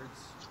 chords.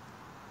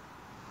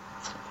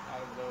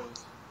 Out of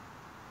those,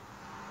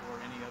 or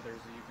any others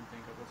that you can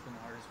think of, what's been the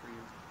hardest for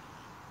you?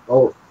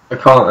 Oh, I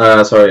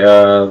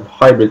can't.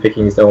 Hybrid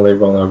picking is the only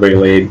one I've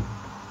really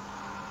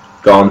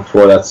gone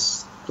for.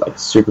 That's like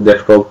super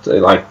difficult.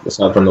 Like,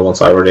 aside from the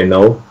ones I already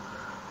know.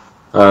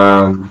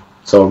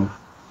 So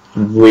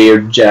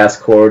weird jazz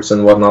chords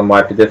and whatnot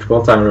might be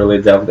difficult. I haven't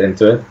really delved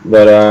into it,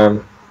 but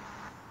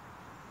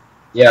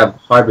yeah,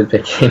 hybrid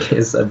picking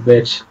is a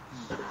bitch.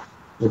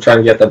 We're trying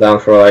to get that down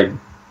for like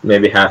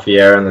maybe half a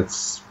year, and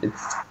it's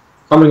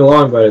coming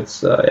along, but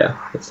it's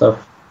it's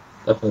tough,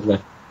 definitely.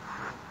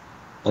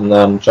 And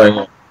then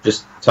trying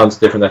just tons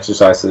of different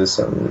exercises,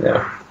 and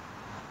yeah.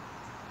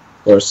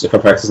 Of course, if I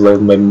practice a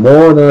little bit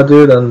more than I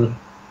do, then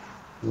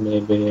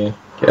maybe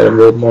get a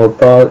little more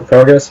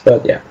progress,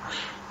 but yeah.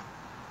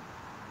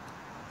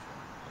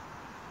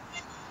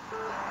 Do you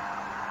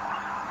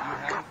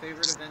have a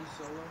favorite event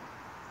solo,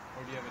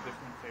 or do you have a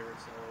different favorite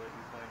solo that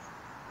you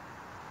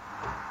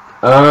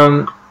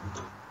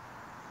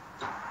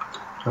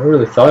play? I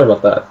really thought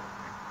about that.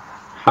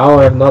 How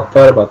I have not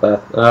thought about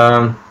that?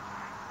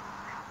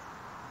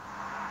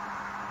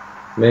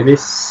 Maybe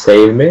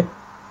Save Me?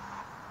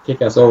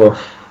 Kick-ass solo.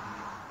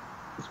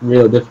 It's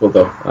really difficult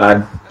though.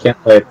 I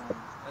can't play it.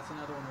 That's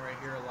another one where I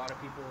hear a lot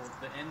of people,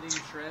 the ending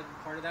shred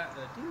part of that,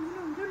 the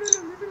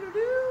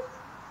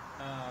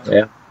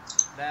Yeah.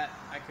 that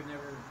I could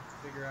never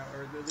figure out,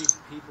 or at least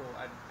people,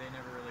 they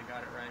never really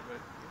got it right.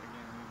 But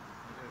again, you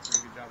did a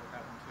pretty good job with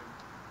that one too.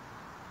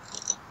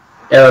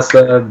 Yeah,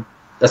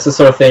 that's the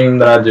sort of thing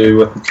that I do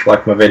with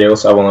like my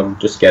videos. I want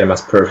to just get them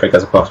as perfect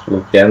as I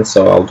possibly can,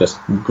 so I'll just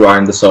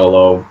grind the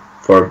solo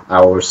for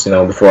hours,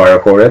 before I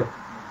record it.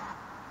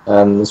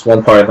 And there's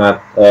one part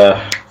that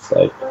it's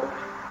like.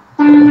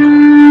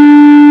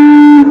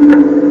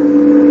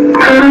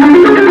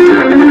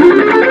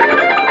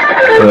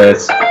 And then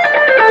it's.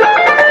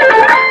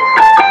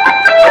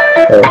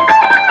 Oh. Yeah.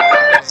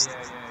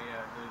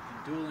 The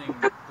dueling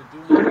back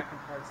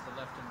and parts, the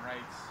left and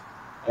rights.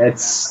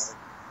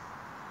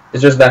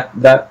 It's just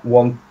that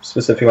one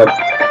specific like.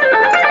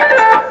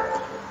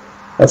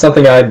 That's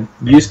something I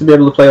used to be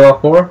able to play a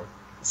lot more.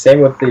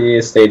 Same with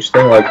the stage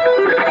thing, like.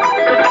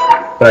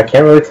 But I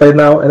can't really play it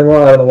now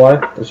anymore. I don't know why.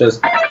 It's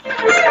just.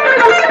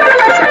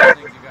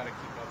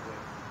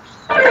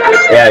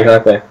 Yeah,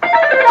 exactly.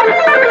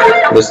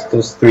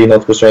 Those 3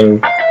 notes per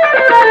string.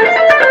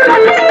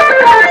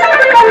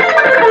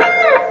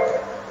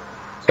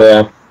 So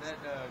yeah. That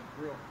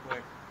real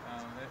quick,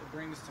 that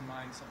brings to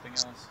mind something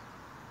else.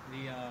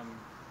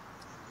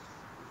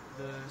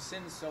 The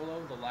Sin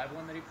solo, the live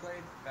one that he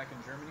played back in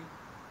Germany.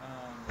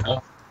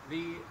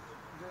 The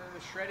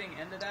shredding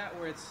end of that,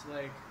 where it's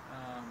like,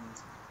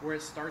 where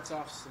it starts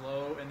off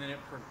slow and then it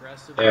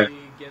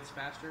progressively gets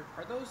faster.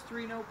 Are those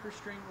 3 note per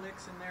string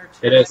licks in there?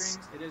 2 strings?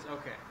 It is.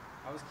 Okay.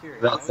 I was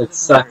curious. That's the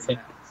exact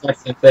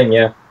same thing.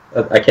 Yeah.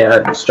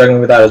 I'm struggling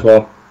with that as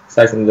well.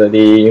 Exact same. The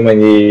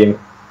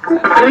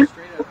That's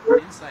straight up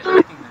inside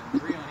picking them,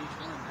 3 on each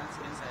one. That's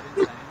inside.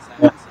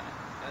 That's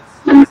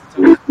the toughest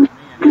for me.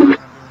 I mean, when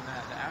I'm doing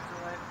that. The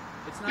afterlife,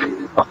 it's not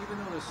even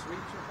though the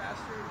sweeps are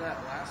faster, that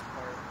last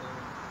part,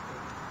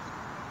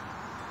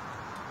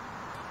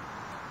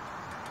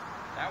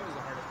 that was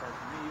the hardest part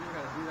for me. You just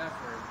got to do that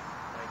for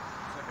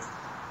it's like a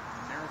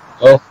marathon.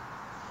 Well,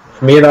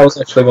 for me that was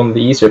actually one of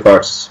the easier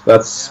parts.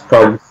 That's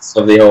probably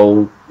of the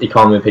whole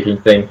economy picking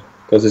thing,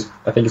 because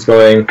I think it's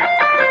going.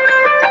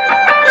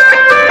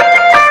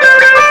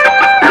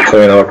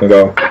 So you know I can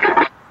go.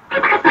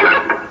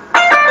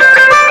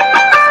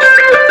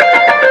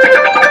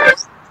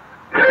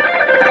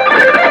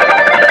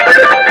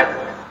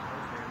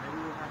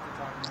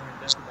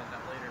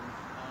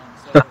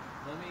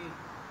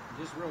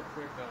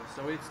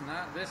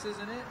 This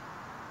isn't it?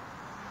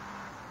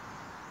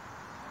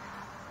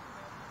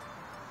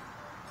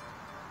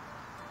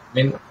 I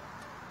mean,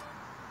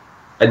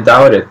 I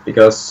doubt it,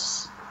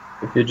 because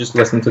if you just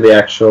listen to the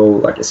actual,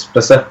 like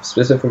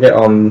specifically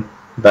on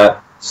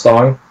that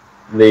song,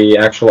 the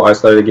actual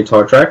isolated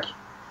guitar track,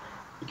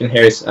 you can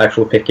hear his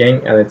actual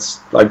picking, and it's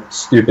like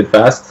stupid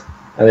fast.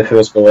 And if it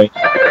was going,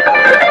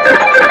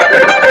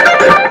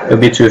 it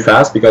would be too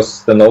fast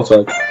because the notes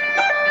are.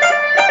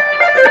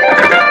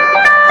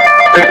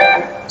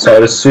 So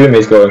I'd assume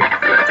he's going,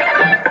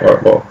 or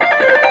well.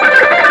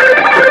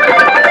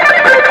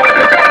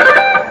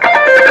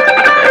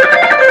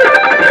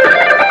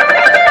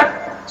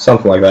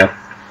 Something like that.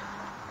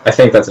 I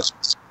think that's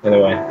it,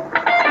 anyway.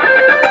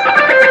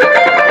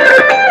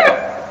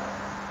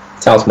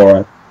 Sounds more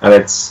right. And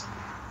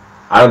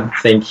I don't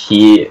think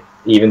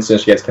even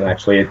Sunshigets can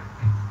actually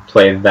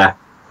play that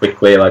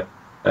quickly, like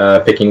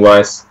picking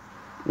wise,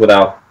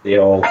 without the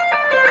whole.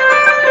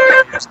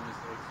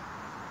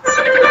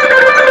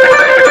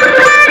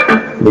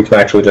 We can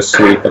actually just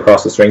sweep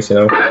across the strings,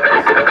 Got that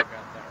right.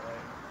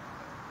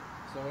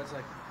 So it's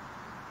like,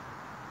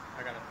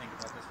 I gotta think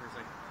about this for a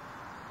second.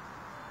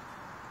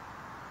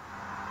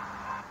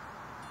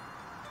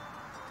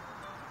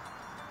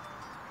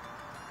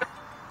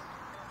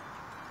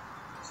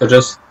 So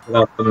just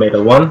without the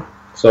middle one,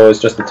 so it's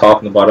just the top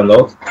and the bottom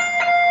note.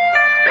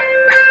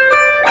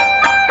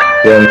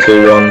 1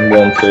 2 1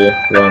 1 2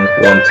 1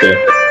 1 2.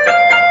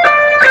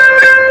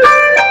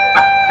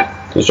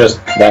 So it's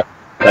just that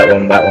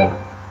one.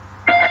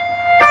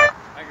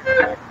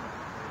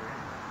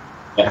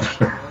 Yeah. That's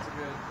a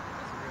good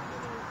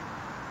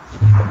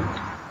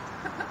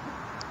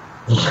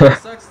little. It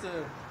sucks to,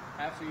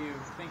 after you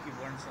think you've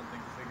learned something,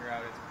 to figure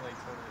out it's played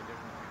totally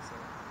differently.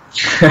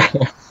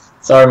 So.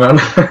 Sorry, man.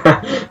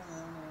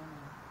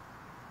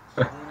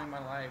 No. Ruining my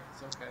life.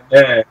 It's okay.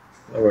 Yeah,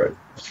 no worries.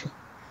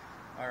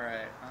 All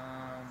right.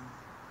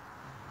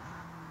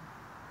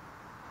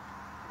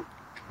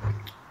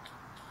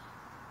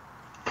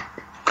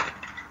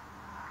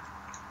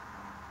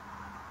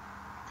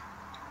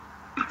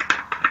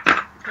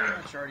 Pretty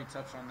much already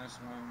touched on this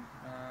one.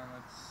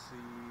 Let's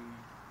see.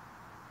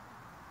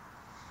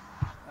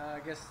 I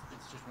guess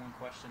it's just one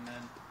question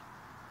then.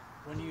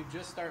 When you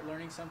just start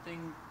learning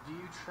something,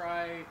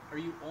 are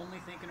you only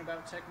thinking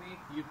about technique?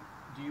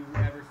 Do you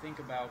ever think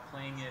about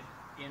playing it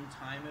in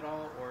time at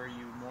all, or are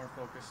you more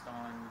focused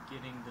on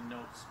getting the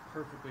notes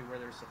perfectly where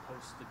they're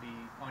supposed to be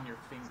on your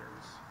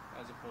fingers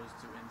as opposed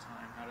to in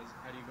time? How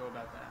do you go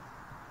about that?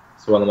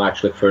 So when I'm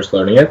actually first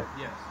learning it?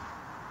 Yes.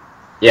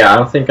 Yeah, I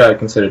don't think I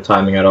consider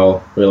timing at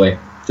all, really.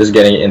 Just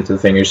getting it into the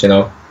fingers, you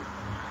know.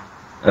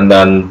 And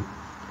then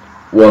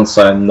once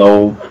I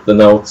know the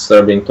notes that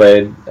are being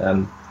played,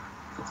 and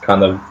it's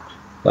kind of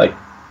like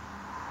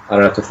I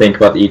don't have to think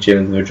about each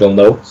individual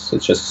notes. It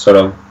just sort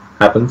of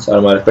happens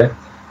automatically.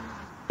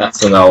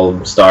 That's when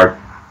I'll start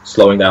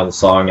slowing down the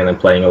song and then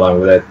playing along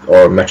with it,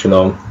 or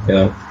metronome, you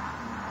know.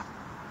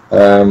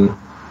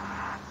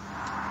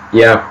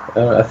 Yeah,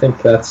 I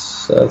think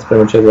that's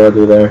pretty much it what I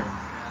do there. Yeah,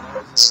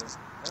 that was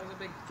a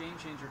big game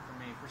changer for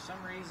me. For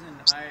some reason,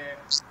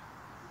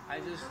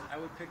 I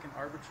would pick an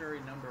arbitrary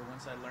number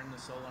once I learned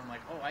the solo. I'm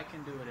like, oh, I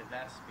can do it at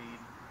that speed,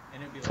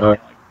 and it'd be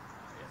like,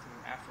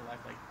 Afterlife,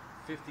 like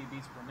 50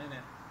 beats per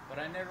minute. But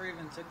I never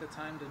even took the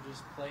time to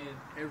just play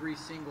every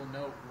single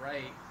note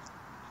right,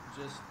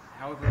 just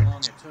however long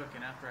it took.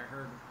 And after I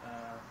heard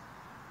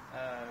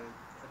a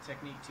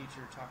technique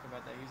teacher talk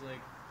about that, he's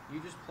like, you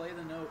just play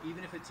the note,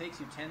 even if it takes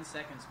you 10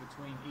 seconds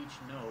between each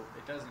note,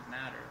 it doesn't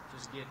matter.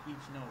 Just get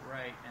each note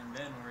right, and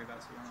then worry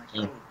about speed. I'm like,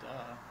 oh,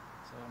 duh.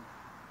 So,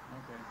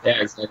 okay.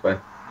 Yeah, exactly.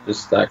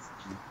 Just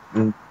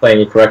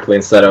playing it correctly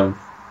instead of,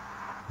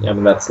 I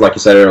mean, that's like you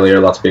said earlier,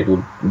 lots of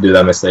people do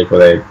that mistake where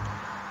they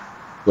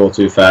go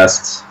too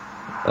fast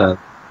and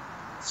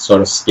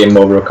sort of skim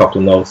over a couple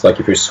of notes. Like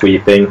if you're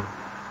sweeping,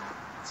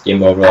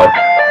 skim over like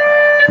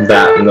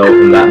that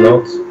note and that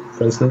note,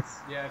 for instance.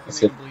 Yeah,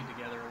 if you make them bleed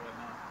together or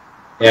whatnot.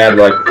 Yeah,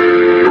 like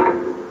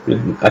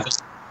I think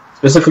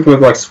specifically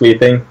with like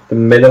sweeping, the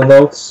middle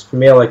notes for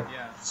me are like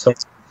some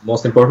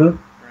most important.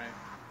 Right.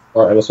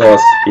 Or as well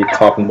as the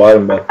top and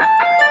bottom, but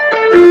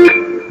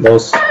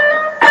those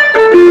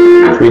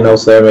three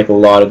notes there make a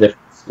lot of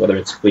difference, whether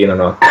it's clean or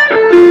not. The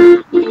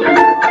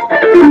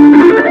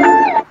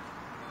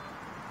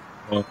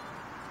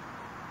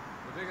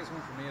biggest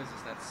one for me is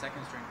just that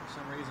second string. For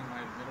some reason,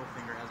 my middle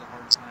finger has a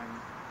hard time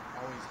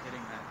always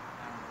hitting that.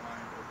 I don't know why.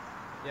 But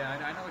yeah,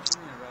 I know what you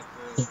mean about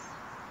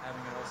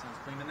having it all sounds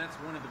clean, and that's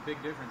one of the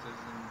big differences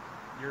in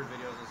your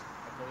videos as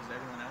opposed to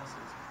everyone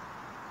else's.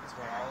 That's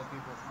why all the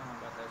people comment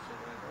about that shit.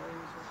 Like,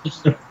 oh, it's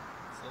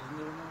those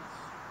middle notes.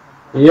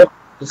 Yep,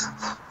 just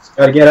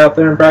gotta get out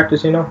there and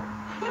practice, you know.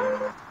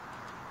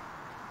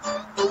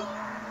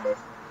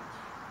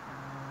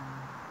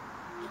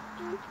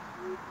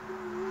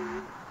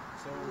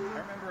 So I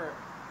remember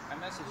I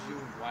messaged you a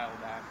while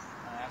back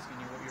asking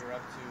you what you were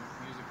up to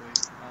musically.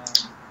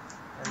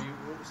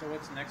 So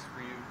what's next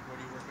for you? What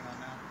are you working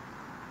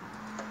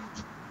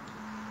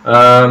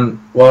on now?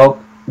 Well,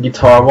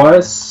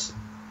 guitar-wise,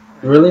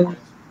 really?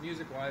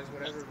 Music-wise,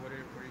 whatever. What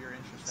are your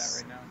interests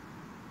at right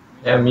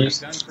now? I mean, you've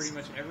done pretty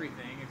much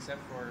everything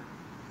except for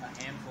a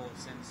handful of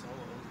synth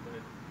solos, but do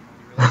you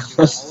really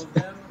do all of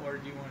them, or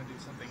do you want to do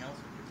something else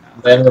with your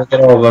talent? I'm gonna get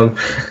all of them.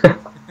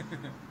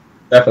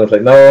 Definitely.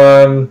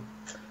 No,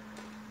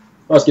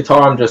 well,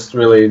 guitar, it's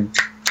really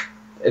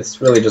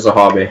just a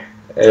hobby.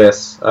 It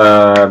is.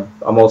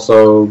 I'm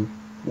also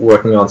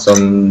working on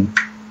some,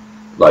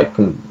 like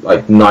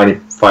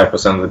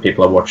 95% of the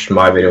people that watch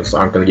my videos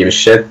aren't going to give a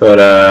shit,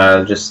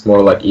 but just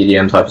more like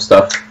EDM type of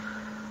stuff.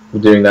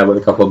 We're doing that with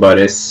a couple of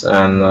buddies,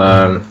 and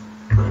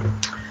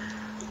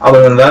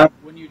other than that...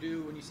 When you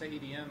say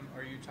EDM,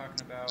 are you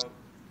talking about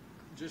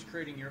just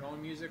creating your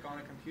own music on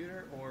a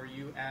computer, or are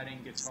you adding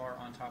guitar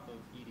on top of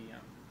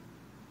EDM?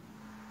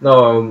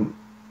 No,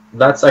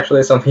 that's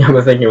actually something I've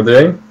been thinking of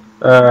doing.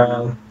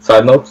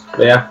 Side note,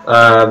 but yeah,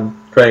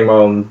 creating my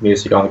own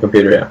music on the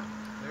computer, yeah.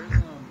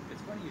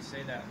 It's funny you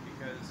say that,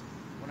 because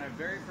when I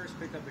very first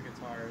picked up the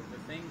guitar, the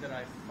thing that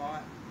I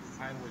thought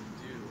I would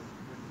do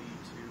would be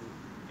to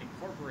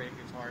incorporate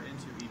guitar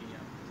into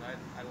EDM, because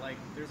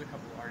there's a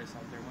couple of artists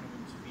out there, one of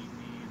them is Feed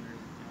Me, and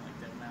there's like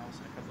Dead Mouse,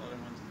 and a couple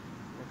other ones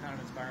were kind of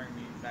inspiring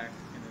me back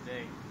in the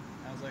day.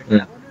 And I was like,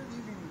 I wonder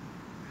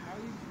how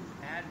you can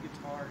add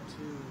guitar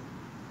to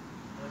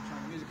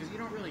electronic music, because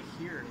you don't really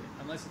hear it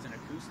unless it's an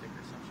acoustic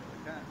or some shit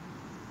like that.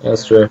 Yeah,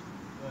 that's true.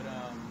 But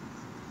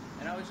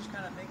and I was just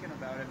kind of thinking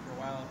about it for a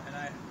while, and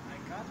I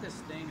got this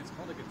thing. It's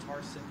called a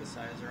guitar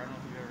synthesizer. I don't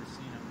know if you've ever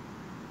seen them,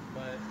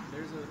 but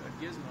there's a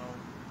gizmo.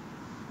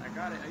 I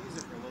got it. I used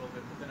it for a little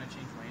bit, but then I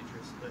changed my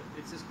interest. But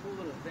it's this cool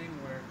little thing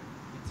where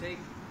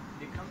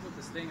it comes with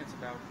this thing that's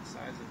about the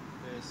size of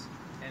this,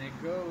 and it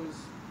goes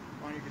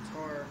on your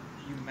guitar.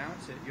 You mount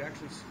it. You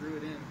actually screw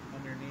it in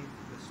underneath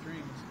the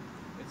strings.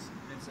 It's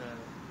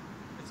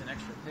an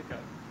extra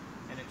pickup,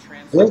 and it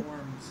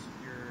transforms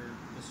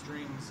the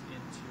strings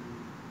into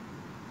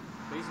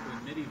basically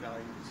MIDI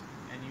values,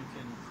 and you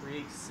can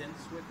create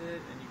synths with it,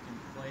 and you can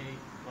play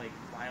like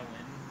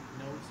violin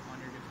notes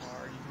on your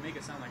guitar. You can make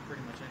it sound like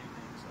pretty much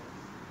anything. So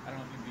I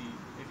don't know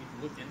if you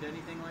looked into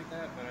anything like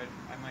that, but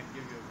I might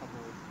give you a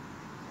couple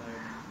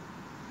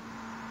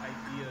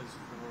ideas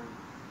for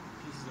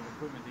pieces of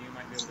equipment that you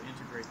might be able to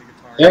integrate the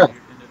guitar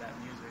into that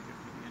music if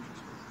you'd be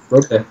interested.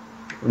 Okay.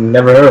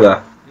 Never heard of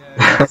that.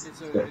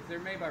 Yeah, they're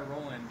made by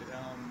Roland,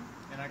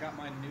 and I got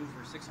mine new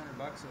for $600,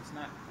 so it's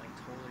not like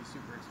totally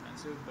super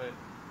expensive. But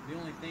the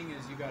only thing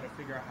is you got to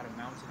figure out how to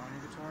mount it on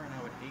your guitar, and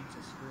I would hate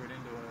to screw it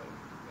into a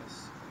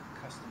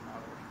custom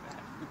model like that.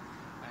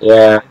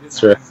 Yeah, I did that's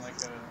true. mine like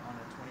on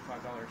a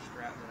 $25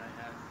 Strat that I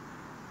had.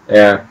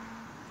 Yeah.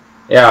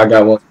 Yeah, I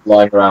got one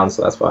lying around,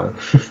 so that's fine.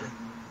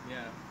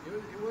 Yeah, it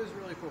was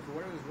really cool for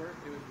what it was worth.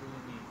 It was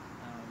really neat.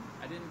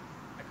 I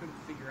couldn't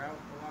figure out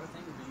a lot of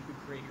things, but you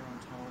could create your own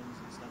tones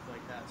and stuff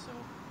like that. So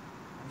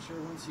I'm sure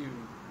once you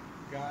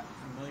got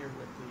familiar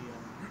with the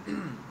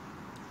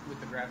with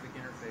the graphic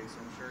interface,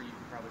 I'm sure you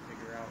could probably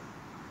figure out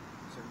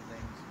certain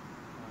things,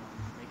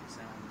 make it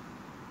sound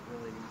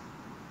really.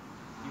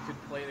 You could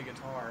play the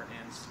guitar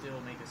and still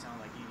make it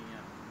sound like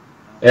EDM.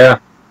 Yeah,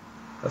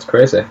 that's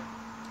crazy. I don't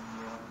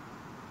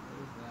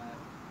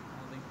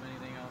think of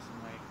anything else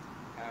in like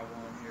have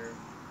one here.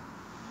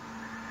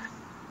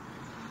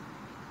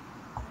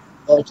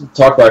 I'll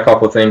talk about a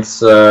couple of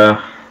things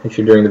if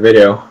you're doing the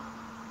video.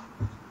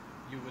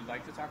 You would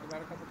like to talk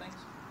about a couple things?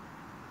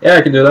 Yeah,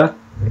 I can do that.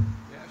 Yeah,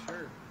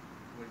 sure.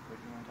 What do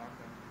you want to talk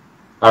about?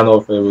 I don't know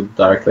if it would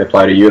directly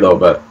apply to you though,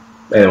 but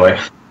anyway.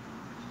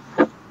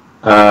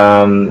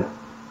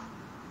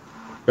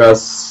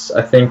 Because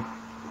I think,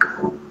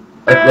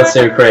 let's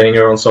say you're creating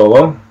your own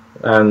solo,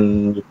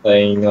 and you're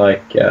playing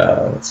like,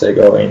 let's say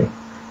going,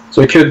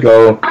 so you could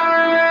go,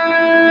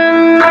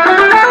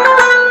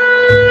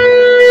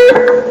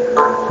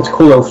 it's a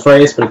cool little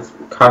phrase, but it's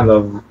kind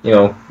of,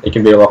 it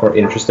can be a lot more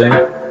interesting.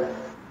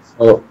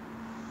 So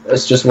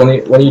it's just when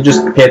you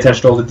just pay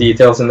attention to all the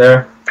details in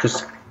there,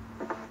 just,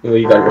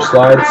 you got your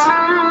slides,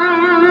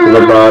 the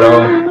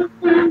vibrato,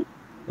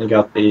 you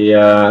got the,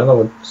 I don't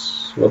know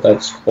what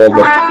that's called,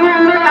 but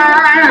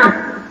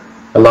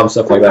I love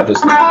stuff like that.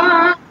 Just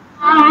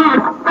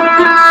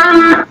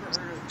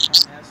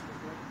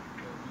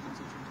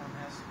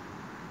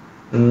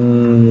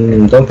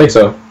don't think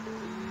so.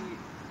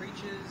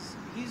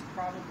 He's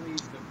probably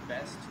the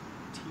best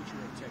teacher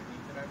of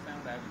technique that I've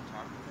found. I haven't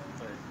talked with him,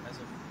 but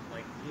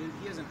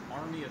he has an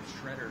army of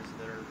shredders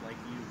that are like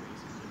you,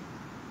 basically.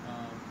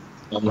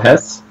 Tom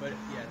Hess? But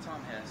yeah,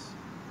 Tom Hess.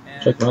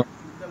 And check him out.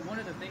 one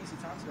of the things he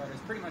talks about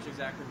is pretty much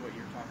exactly what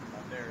you're talking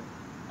about there.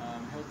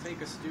 He'll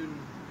take a student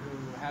who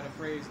had a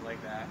phrase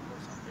like that or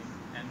something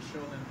and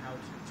show them how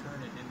to turn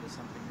it into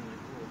something really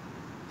cool.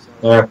 So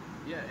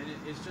yeah, and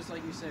it's just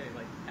like you say,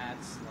 like add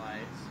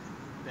slides,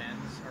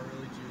 bends are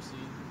really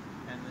juicy,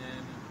 and then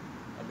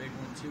a big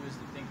one too is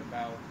to think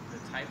about the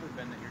type of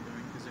bend that you're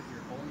doing, because if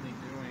you're only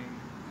doing,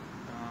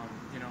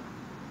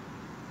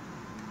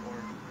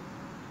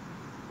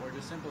 or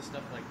just simple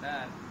stuff like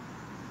that,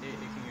 it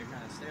can get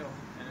kind of stale,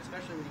 and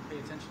especially when you pay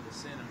attention to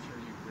Sin, I'm sure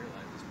you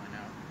realize this by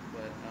now,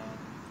 but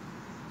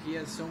he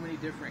has so many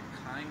different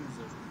kinds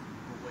of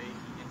the way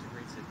he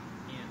integrates it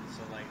in,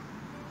 so like,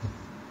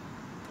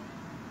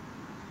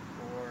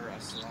 or a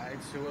slide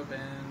to a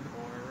bend,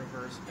 or a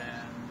reverse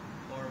bend,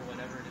 or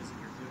whatever it is that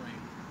you're doing.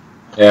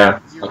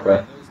 Yeah, you're okay.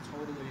 Right, those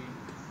totally,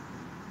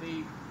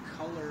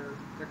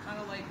 they're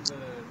kind of like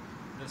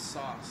the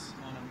sauce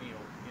on a meal,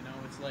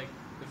 it's like,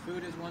 the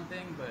food is one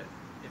thing, but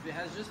if it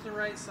has just the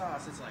right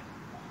sauce, it's like,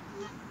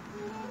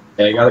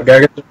 yeah, you gotta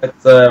get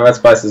the right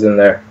spices in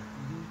there.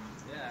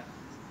 Yeah,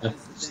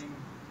 that's the thing.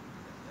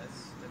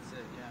 That's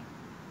it. Yeah,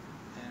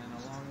 and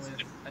along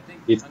with, I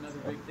think another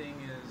big thing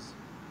is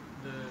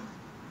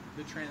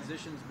the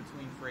transitions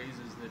between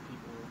phrases that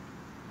people,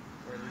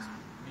 or at least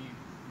me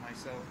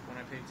myself, when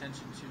I pay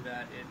attention to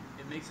that, it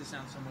makes it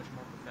sound so much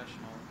more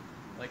professional.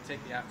 Like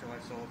take the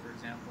Afterlife solo for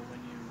example, when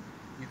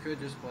you could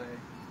just play.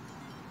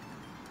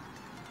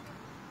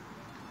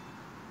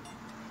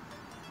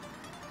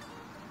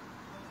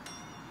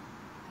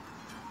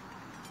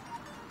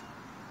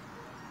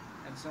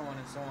 And so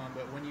on,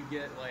 but when you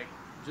get like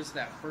just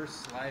that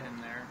first slide in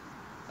there,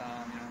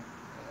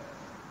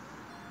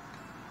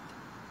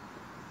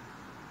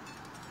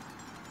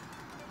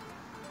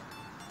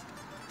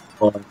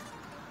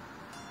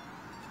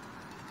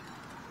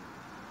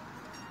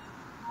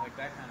 like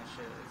that kind of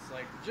shit. It's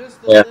like just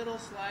the little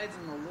slides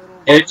and the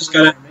little. Yeah, you just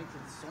gotta. It makes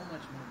it so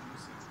much more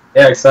juicy.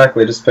 Yeah,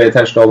 exactly. Just pay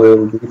attention to all the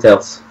little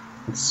details.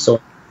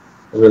 It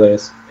really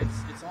is.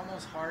 It's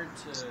almost hard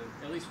to,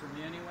 at least for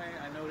me anyway,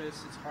 I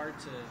notice it's hard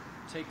to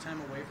take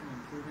time away from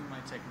improving my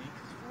technique,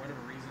 because for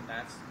whatever reason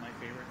that's my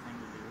favorite thing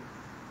to do,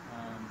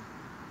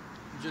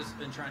 just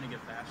in trying to get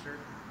faster,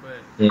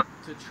 but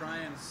to try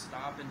and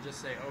stop and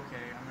just say,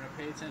 okay, I'm going to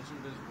pay attention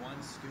to this one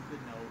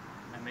stupid note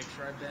and make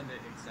sure I bend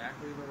it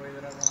exactly the way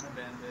that I want to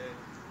bend it,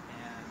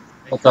 and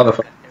make sure I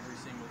bend it every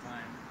single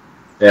time.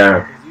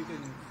 Yeah. Because you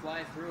can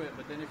fly through it,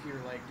 but then if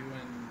you're like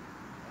doing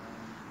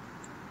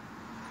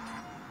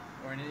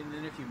and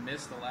then if you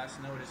miss the last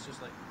note, it's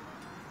like,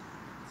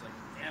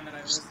 damn it,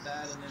 I missed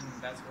that, and then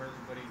that's where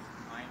everybody's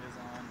mind is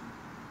on.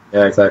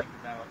 Yeah, exactly.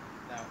 About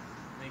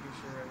making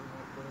sure every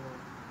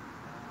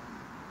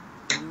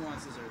little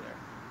nuances are there.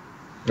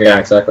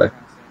 Yeah, exactly. What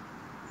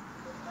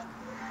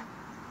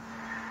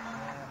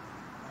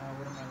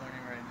am I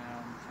learning right now?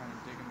 I'm trying to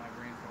dig in my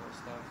brain for all this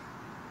stuff.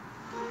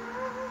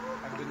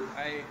 I've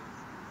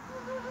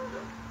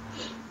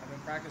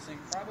been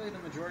practicing, probably the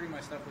majority of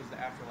my stuff was the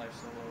Afterlife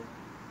solo.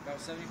 About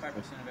 75%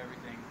 of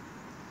everything.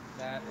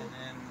 That, and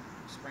then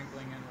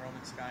sprinkling in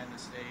Roman Sky in the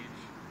stage.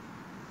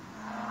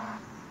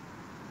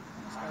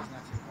 Roman Sky's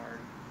not too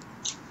hard.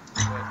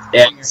 But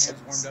getting your hands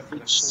warmed up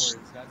for the chords,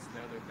 that's the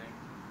other thing.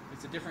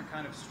 It's a different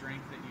kind of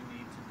strength that you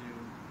need to do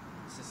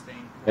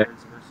sustained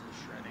chords versus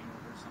shredding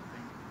or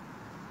something.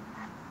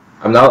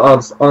 I'll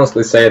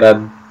honestly say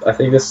that I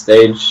think this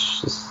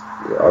stage is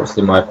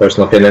obviously my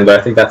personal opinion, but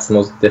I think that's the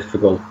most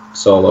difficult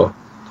solo,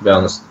 to be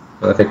honest,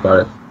 when I think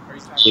about it. Are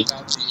you talking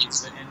about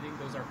the ending,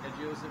 those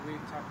arpeggios that we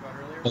talked about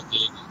earlier?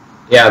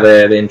 Yeah,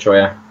 the intro,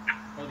 yeah.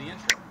 Oh, the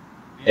intro?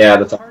 Yeah,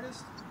 the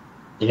hardest?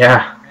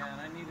 Yeah. Man,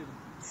 I needed...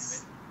 Damn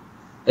it.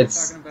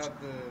 It's... You're talking about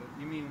the...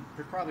 You mean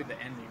probably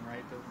the ending,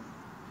 right?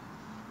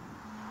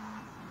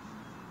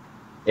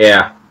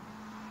 Yeah.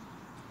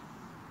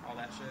 All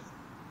that shit?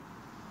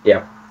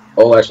 Yeah.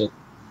 All that shit.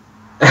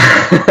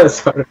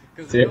 Sorry.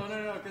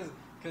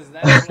 Because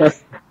that's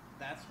like,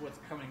 that's what's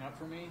coming up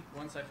for me.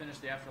 Once I finish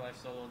the Afterlife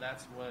solo,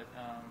 that's what's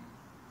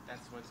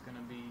going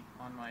to be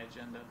on my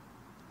agenda.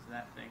 Is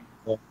that thing.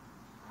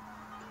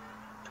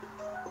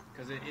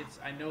 Because it's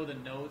I know the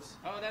notes.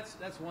 Oh,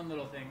 that's one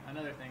little thing.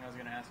 Another thing I was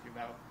going to ask you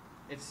about.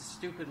 It's a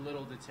stupid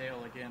little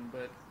detail again,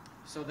 but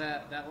so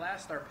that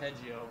last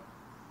arpeggio,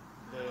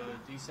 the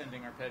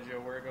descending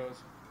arpeggio, where it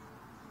goes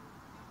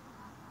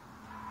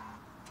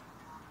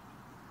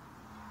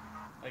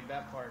like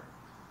that part.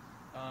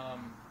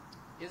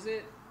 Is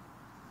it?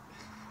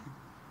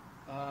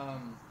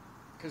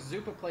 Because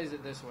Zupa plays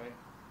it this way.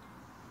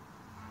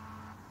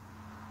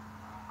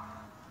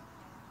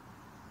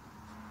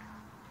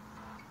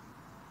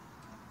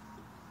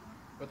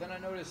 But then I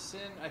noticed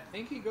Sin, I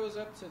think he goes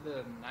up to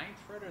the 9th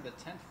fret or the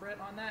 10th fret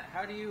on that.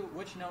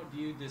 Which note do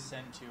you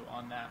descend to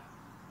on that,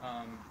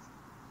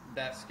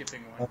 that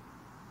skipping one?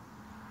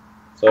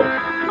 So.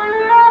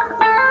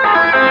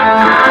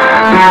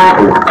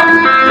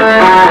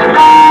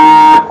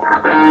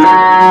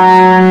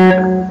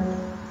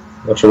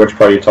 Not sure which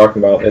part you're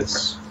talking about.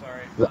 It's.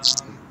 Sorry. Yeah,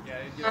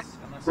 it gets,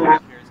 unless you're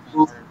here, it's kind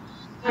of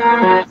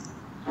hard.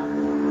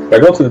 I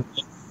go to the.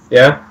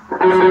 Yeah?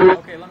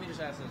 Okay, let me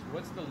just ask this.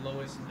 What's the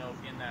lowest note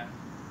in that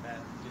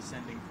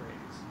descending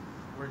phrase?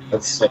 Where do you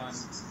That's end on?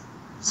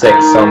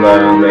 6 on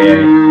the A.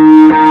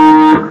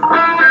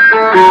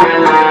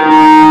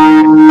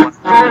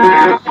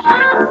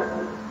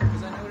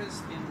 Because I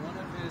noticed in one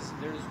of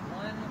there's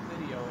one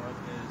video of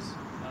his,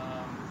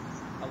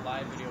 a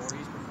live video where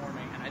he's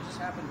performing, and I just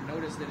happened to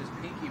notice that his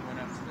pinky went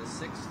up to the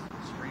 6th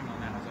string on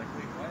that. I was like,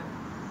 wait, what?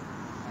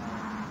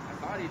 I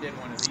thought he did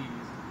one of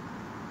these.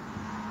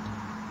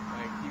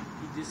 Like, he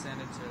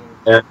descended to...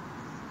 Yeah.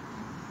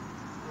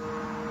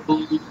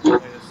 Play this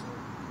song.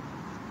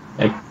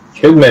 I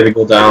could maybe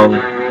go down.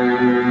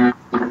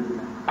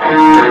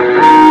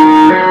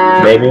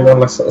 Maybe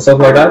something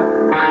like that.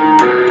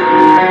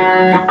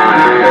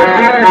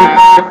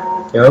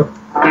 You know?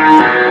 Like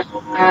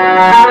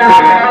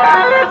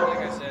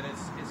I said,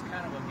 it's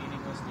kind of a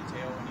meaningless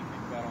detail when you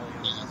think about all the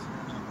other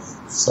mess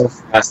around. So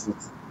fast.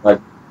 Like,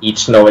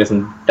 each note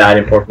isn't that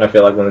important, I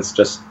feel like, when it's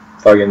just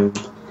fucking.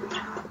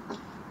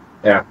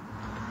 Yeah.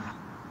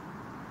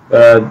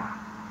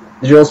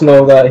 Did you also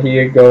know that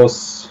he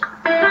goes.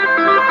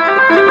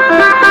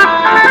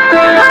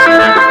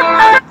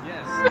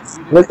 Yes,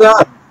 you did. What's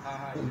that?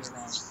 Haha, you did it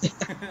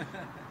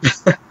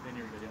wrong. In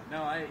your video. No,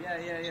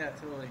 yeah,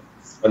 totally.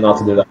 But not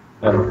to do that.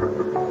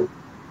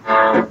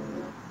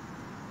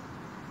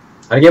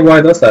 I get why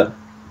he does that.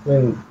 I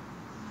mean,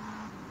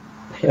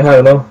 yeah,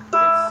 I don't know.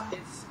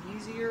 It's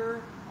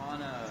easier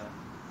on a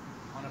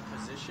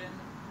position.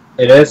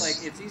 It is.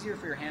 Like, it's easier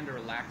for your hand to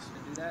relax to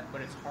do that,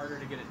 but it's harder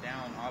to get it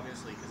down,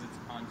 obviously, because it's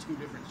on 2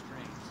 different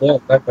strings. Yeah,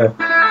 exactly.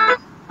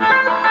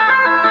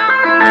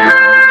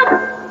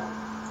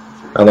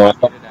 I'm I know. sure you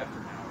can get it after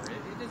an hour.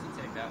 It doesn't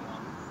take that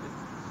long.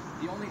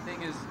 The only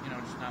thing is,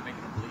 just not making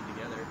them bleed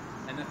together.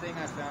 And the thing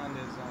I found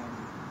is,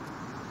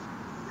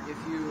 if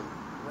you,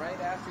 right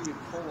after you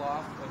pull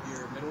off of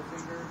your middle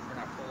finger, or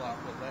not pull off,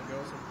 but let go,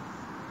 so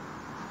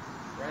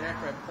right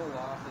after I pull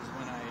off is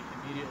when I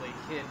immediately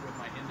hit with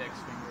my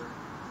index finger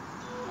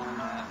on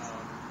that,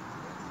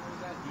 what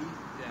was that, E?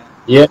 Yeah.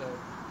 Yeah. So,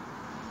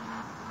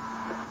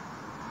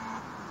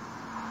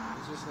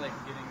 it's just like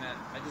getting that,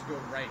 I just go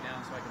right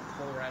down so I can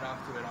pull right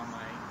off to it on my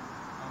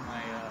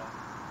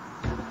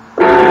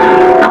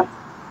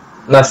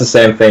And that's the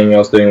same thing I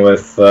was doing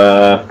with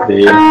the.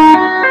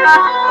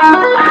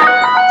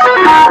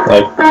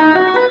 Like.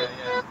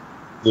 yeah.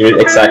 You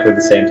exactly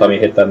the same time you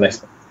hit that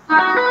next one.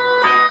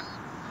 Right.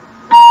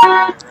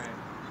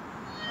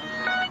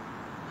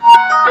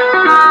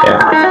 Yeah.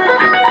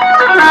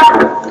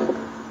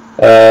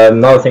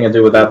 Another thing I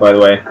do with that, by the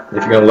way,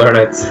 if you're gonna learn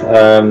it,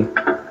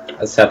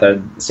 I said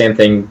the same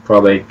thing,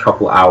 probably a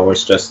couple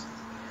hours, just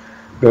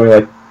going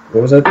like,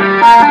 what was it?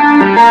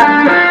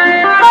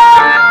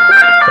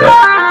 Yeah.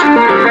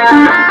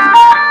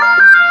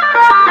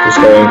 Just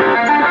going.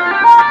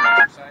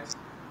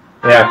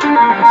 Yeah.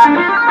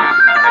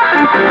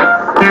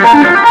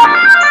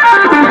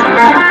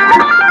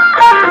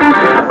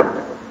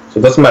 So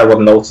it doesn't matter what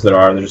notes there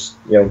are. There's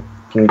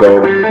can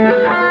go.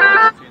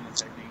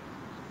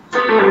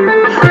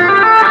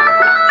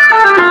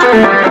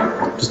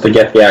 Just to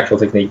get the actual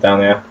technique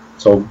down, yeah.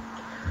 So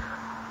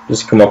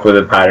just come up with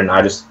a pattern.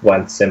 I just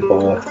went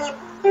simple,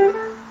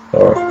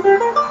 or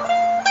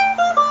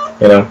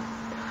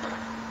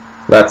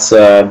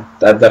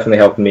that definitely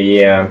helped me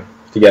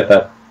to get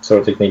that sort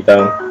of technique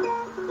down.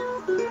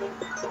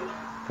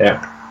 Yeah.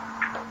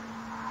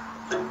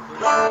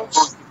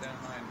 Keep that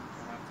in mind.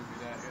 I'll have to do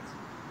that.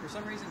 For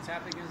some reason,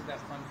 tapping isn't that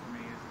fun for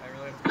me. I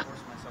really have to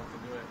force myself to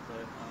do it.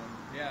 But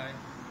yeah,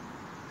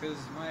 because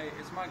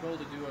it's my goal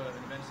to do an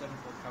Avenged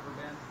Sevenfold cover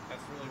band.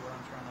 That's really what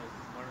I'm trying to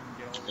learn and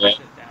get all this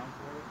shit down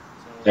for.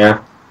 So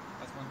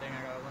that's one thing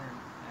I gotta learn.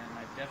 And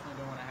I definitely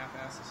don't want to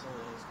half-ass the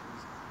solos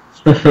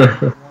because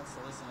who wants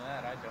to listen to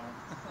that? I don't.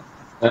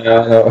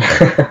 No.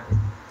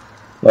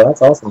 No,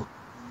 that's awesome.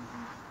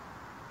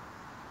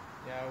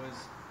 Yeah, I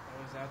was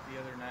out the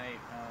other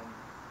night I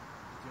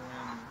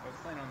was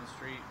playing on the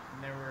street,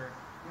 and there were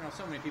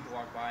so many people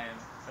walk by, and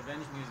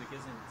Avenged music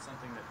isn't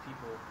something that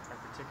people are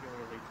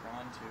particularly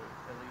drawn to,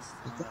 at least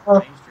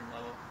on a mainstream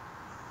level.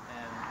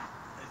 And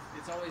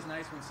it's always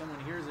nice when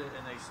someone hears it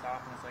and they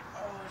stop and it's like,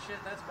 oh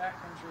shit, that's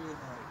backcountry. And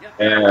they're like, yep.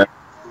 Yeah.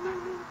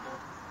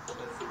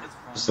 It's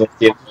fun. So,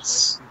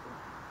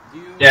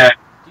 Do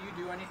you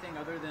do anything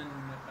other than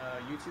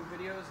YouTube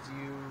videos? Do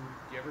you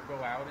ever go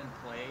out and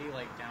play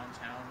like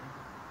downtown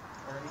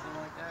or anything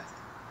like that?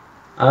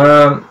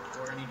 Or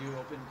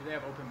do they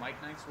have open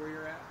mic nights where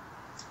you're at?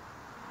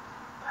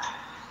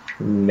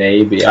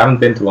 Maybe. I haven't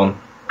been to one.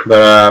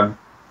 But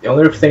the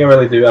only thing I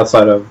really do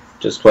outside of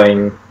just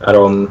playing at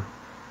home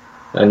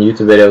and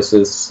YouTube videos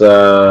is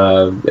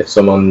if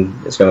someone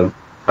is going to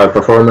have a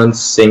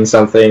performance, sing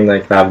something, they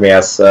can have me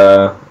as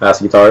a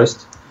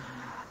guitarist.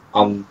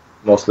 On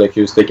mostly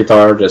acoustic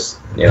guitar, just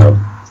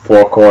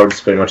 4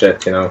 chords, pretty much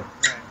it, Right. Yeah.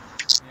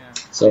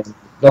 So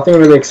nothing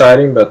really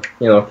exciting, but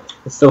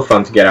it's still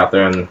fun to get out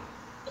there and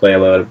play a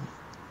lot of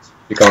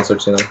the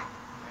concerts, Yeah, it's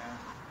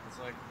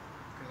like,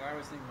 because I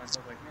always think to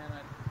myself, like, man,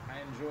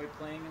 I enjoy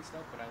playing and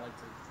stuff, but I like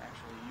to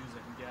actually use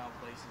it and get out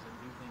places and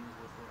do things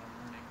with what I'm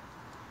learning.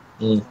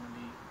 I don't want to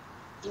be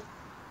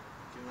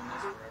doing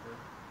this forever,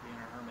 being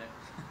a hermit.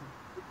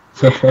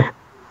 But,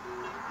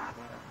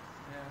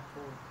 yeah,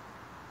 cool.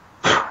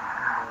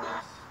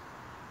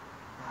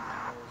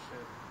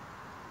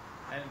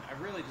 And I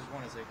really just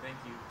want to say thank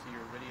you to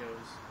your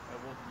videos,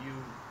 you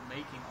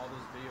making all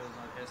those videos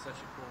in such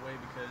a cool way,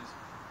 because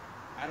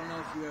I don't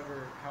know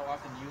how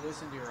often you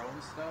listen to your own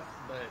stuff,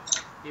 but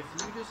if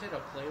you just hit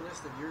a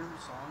playlist of your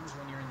songs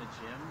when you're in the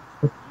gym,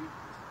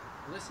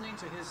 listening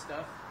to his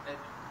stuff at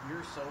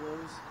your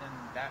solos and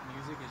that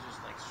music is just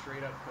like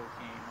straight up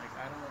cocaine. Like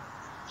I don't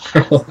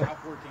stop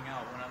working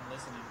out when I'm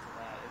listening to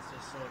that. It's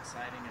just so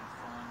exciting and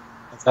fun.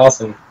 That's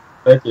awesome.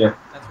 Thank you.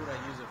 That's what I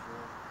use it for.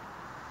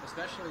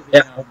 Especially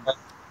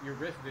your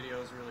riff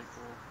video is really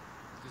cool.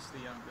 Just the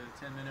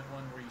 10-minute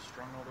one where you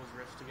strung all those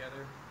riffs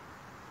together.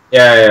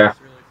 Yeah.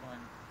 It's really fun.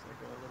 It's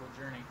like a little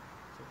journey.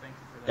 So thank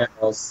you for that.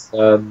 Yeah, it was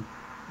a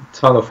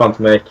ton of fun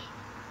to make.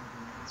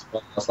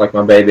 It's like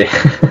my baby.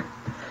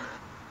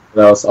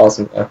 That was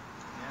awesome. Yeah,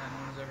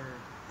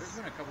 there's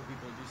been a couple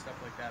people who do stuff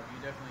like that, but you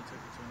definitely took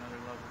it to another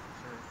level for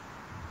sure.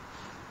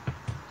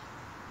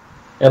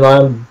 And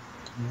I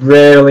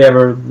rarely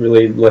ever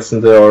really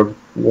listen to or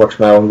watch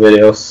my own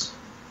videos.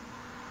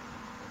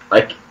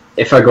 Like,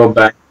 if I go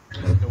back,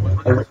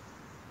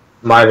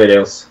 my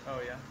videos,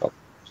 I'll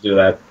do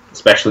that,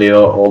 especially the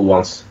old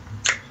ones.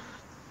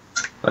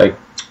 Like,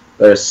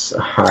 I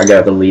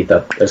gotta delete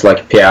that. There's like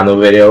a piano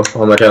video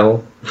on my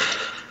channel. I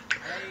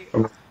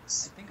think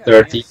I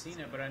have seen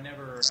it, but I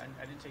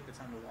didn't take the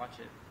time to watch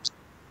it.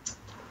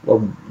 Well,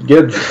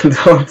 good.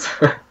 Don't.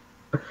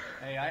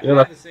 Hey, I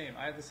have the same.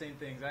 I have the same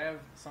things. I have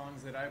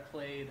songs that I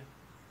played,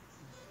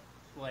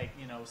 like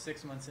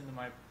 6 months into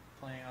my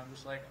playing. I'm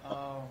just like,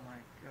 oh my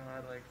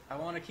god! Like I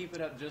want to keep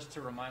it up just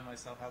to remind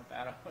myself how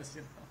bad I was.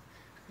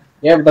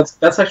 Yeah, but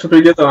that's actually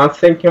pretty good though. I'm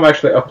thinking of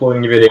actually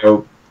uploading a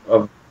video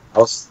of. I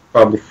was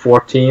probably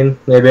 14,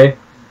 maybe.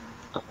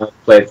 I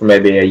played for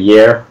maybe a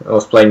year. I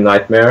was playing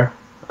Nightmare,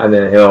 and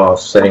then I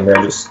was sitting there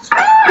just.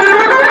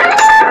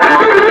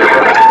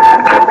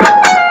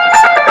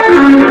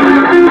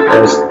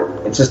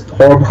 It's just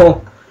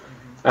horrible,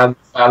 and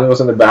the family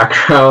was in the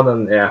background,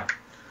 and yeah,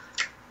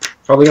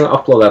 probably gonna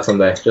upload that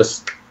someday.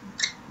 Just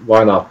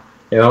why not?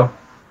 Yeah,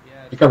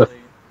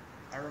 totally.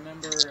 I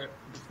remember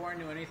before I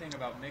knew anything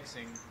about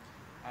mixing,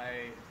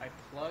 I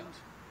plugged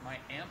my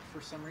amp. For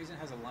some reason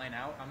has a line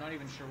out. I'm not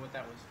even sure what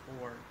that was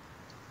for,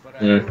 but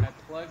I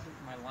plugged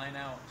my line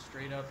out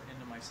straight up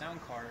into my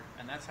sound card,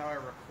 and that's how I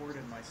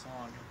recorded my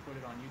song and put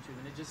it on YouTube.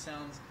 And it just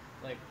sounds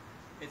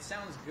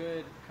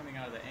good coming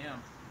out of the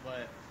amp,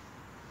 but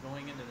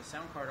going into the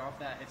sound card off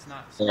that, it's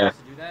not supposed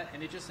to do that,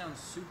 and it just sounds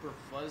super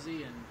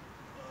fuzzy and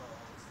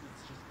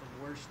it's just the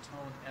worst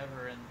tone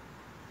ever. And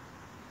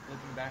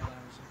looking back on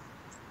it, I was like,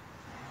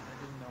 man, I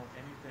didn't know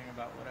anything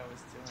about what I was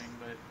doing,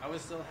 but I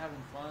was still having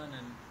fun,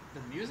 and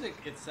the music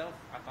itself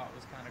I thought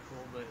was kind of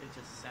cool, but it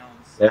just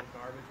sounds so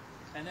garbage.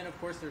 And then of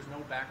course there's no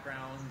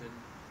background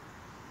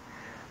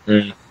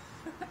Mm.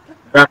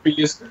 Amp you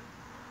use?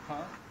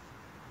 huh?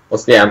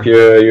 What's the amp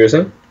you're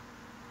using?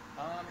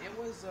 It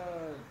was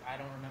I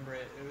don't remember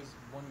it. It was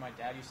one my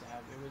dad used to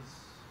have. It was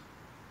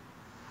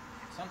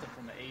something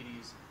from the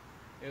 80s.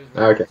 It was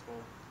really Okay.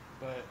 cool.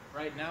 But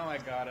right now I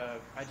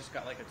just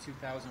got like a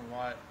 2,000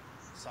 watt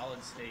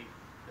solid state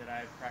that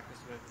I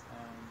practiced with,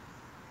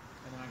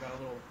 and then I got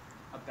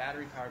a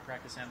battery powered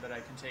practice amp that I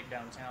can take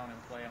downtown and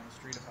play on the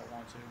street if I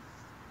want to.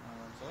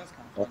 So that's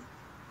kind of fun.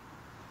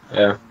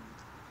 Yeah.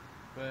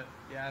 But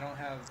yeah, I don't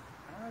have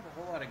a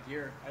whole lot of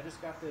gear. I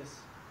just got this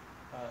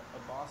a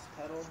Boss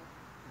pedal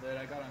that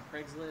I got on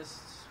Craigslist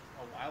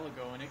a while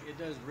ago, and it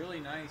does really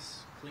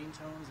nice clean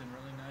tones and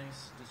really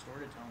nice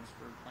distorted tones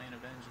for playing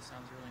Avenge. It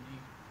sounds really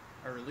neat,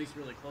 or at least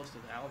really close to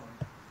the album.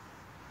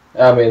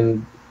 I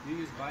mean, You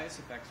use bias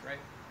effects, right?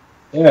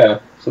 yeah.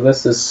 So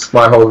this is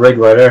my whole rig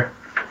right here.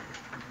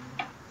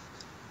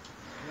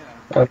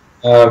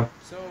 Yeah.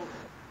 So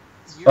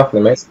fucking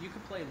amazing. you can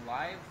play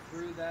live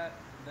through that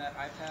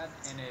iPad,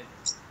 and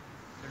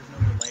there's no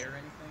delay or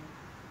anything.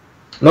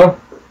 No,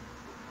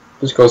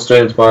 just go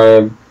straight into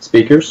my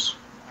speakers,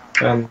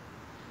 and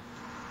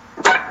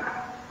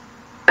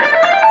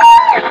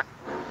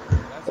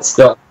it's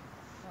still.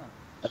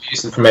 I've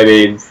used it for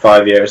maybe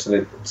 5 years, and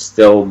it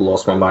still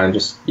blows my mind.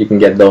 Just you can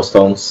get those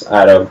tones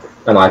out of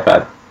an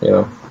iPad, you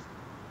know,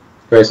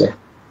 crazy. I don't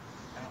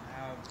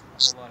have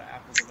a whole lot of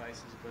Apple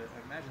devices, but I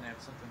imagine they have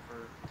something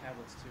for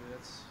tablets too.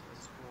 That's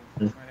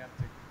cool. Mm. Might have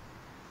to.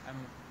 I'm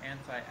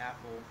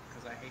anti-Apple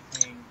because I hate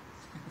paying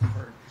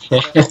for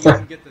stuff that you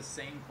can get the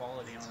same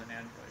quality on an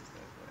Android.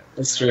 But whatever.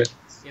 That's You know,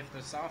 true. if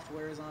the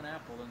software is on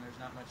Apple, then there's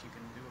not much you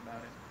can do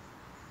about it.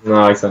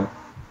 No, exactly.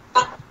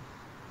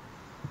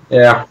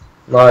 Yeah.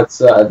 No,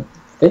 it's. I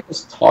think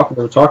we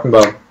were talking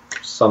about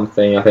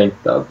something. I think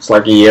that was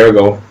like a year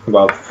ago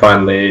about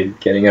finally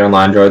getting it on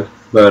Android,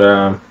 but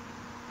I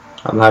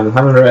haven't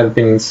heard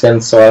anything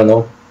since, so I don't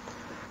know.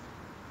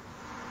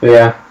 But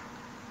yeah,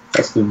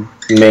 that's the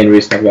main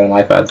reason I've got an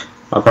iPad.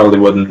 I probably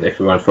wouldn't if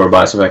we went for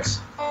bias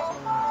effects.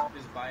 So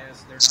is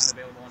bias? They're not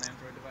available on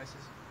Android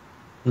devices.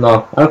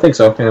 No, I don't think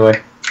so.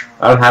 Anyway,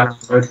 I don't have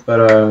Android, but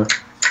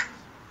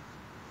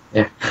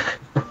yeah.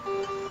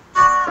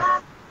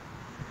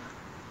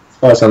 As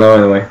far as I know,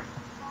 anyway. Cool.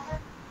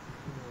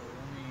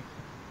 Let me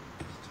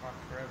just talk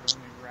forever. Let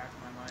me rack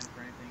my mind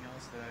for anything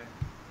else that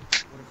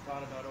I would have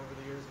thought about over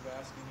the years of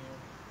asking you.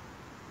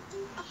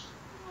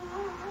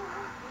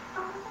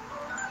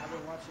 I've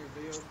been watching your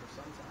videos for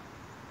some time.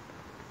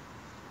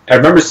 I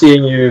remember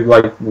seeing you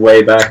like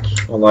way back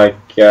on like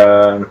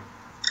I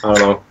don't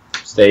know,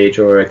 Stage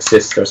or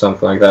Exist or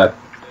something like that. I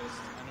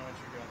know what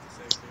you're about to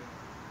say too.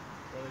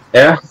 Or at least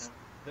Yeah.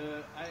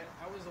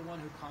 I was the one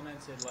who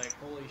commented like,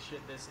 "Holy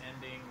shit, this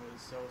ending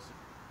was so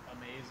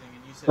amazing,"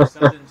 and you said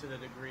something to the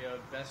degree of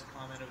 "best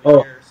comment of the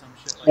Oh. year" or some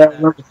shit Yeah,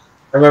 like that.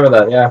 I remember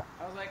that. Yeah.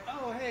 I was like,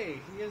 "Oh, hey,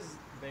 he is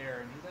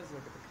there, and he does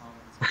look at the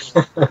comments."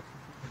 Cool.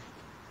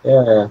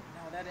 Yeah.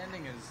 No, that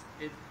ending is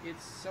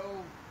it's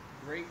so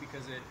great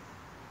because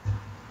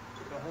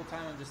the whole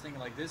time I'm just thinking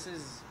like this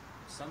is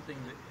something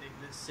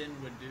that Sin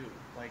would do.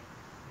 Like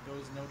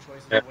those no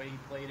choices, Yeah. the way he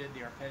played it,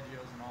 the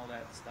arpeggios and all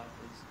that stuff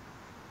was,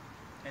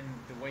 and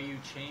the way you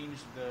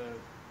changed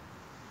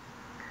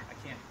I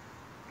can't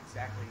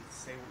exactly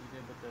say what you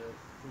did, but the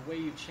way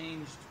you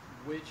changed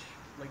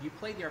like you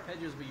played the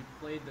arpeggios, but you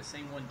played the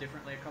same one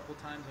differently a couple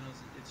times, and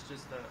it's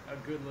just a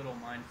good little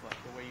mind fuck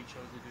the way you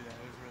chose to do that.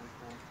 It was really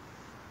cool.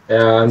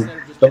 Yeah. Instead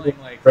of just playing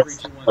like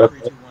 3-2-1,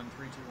 3-2-1,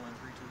 3-2-1,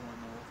 3-2-1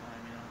 the whole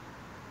time, you know.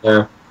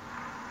 Yeah.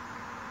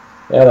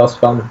 Yeah, that was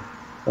fun.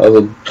 That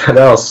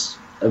was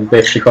a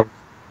bit she come.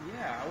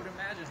 Yeah, I would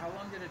imagine. How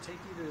long did it take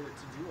you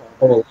to do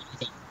all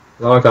that? Oh,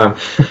 long time.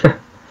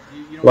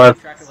 You don't Well,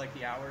 keep track of like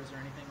the hours or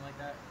anything like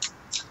that?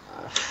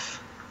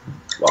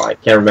 well, I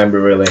can't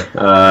remember really.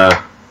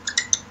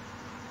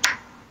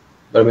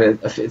 But I mean,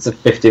 if it's a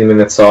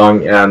 15-minute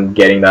song and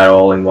getting that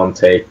all in one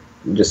take,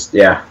 just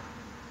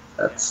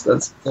that's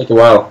take a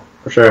while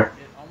for sure. It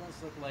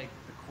almost looked like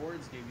the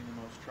chords gave you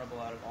the most trouble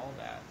out of all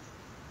that.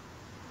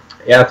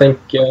 Yeah, I think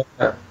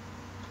I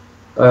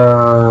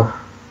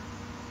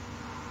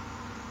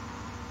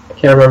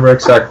can't remember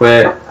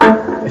exactly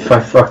if I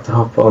fucked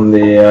up on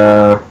the.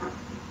 I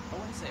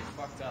wouldn't say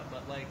fucked up,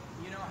 but like,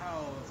 you know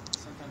how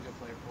sometimes you'll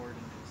play a chord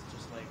and it's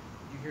just like,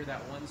 you hear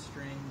that one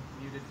string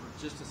muted for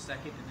just a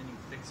second and then you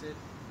fix it?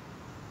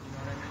 You know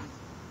what I mean?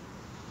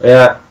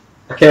 Yeah.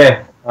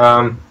 Okay.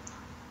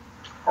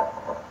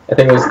 I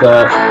think it was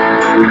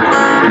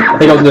I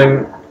think I was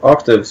doing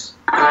octaves.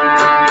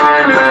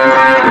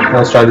 I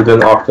was trying to do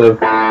an octave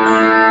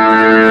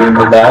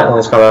with that, and I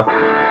was kind of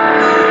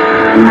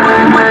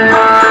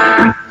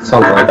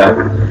something like that.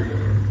 But, I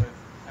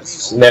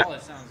mean, overall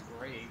it sounds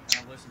great, and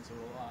I've listened to it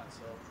a lot,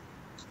 so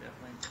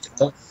definitely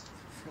don't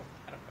feel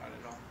bad about it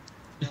at all.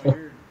 No,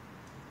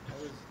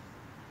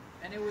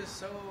 and it was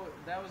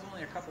that was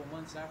only a couple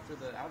months after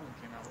the album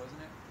came out,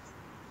 wasn't it?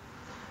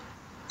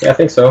 Yeah, I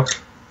think so.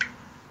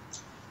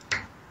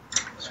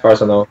 As far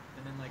as I know.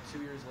 And then like 2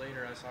 years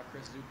later, I saw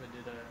Chris Zupa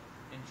did a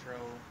intro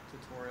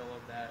tutorial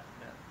of that.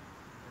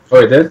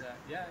 Oh, he did?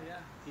 Yeah,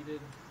 he did.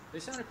 They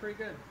sounded pretty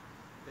good.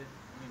 I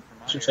mean, for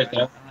my Should ear, check I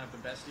that out. don't have the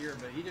best ear,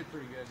 but he did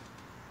pretty good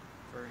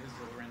for his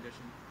little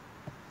rendition.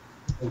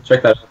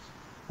 Check that out.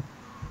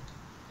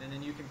 And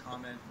then you can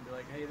comment and be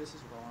like, "Hey, this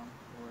is wrong,"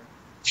 or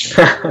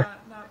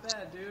 "Not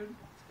bad, dude."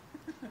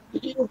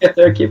 You get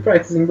there, keep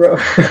practicing, bro.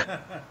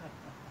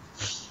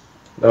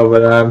 No,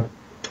 but I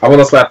want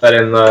to slap that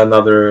in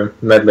another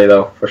medley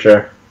though, for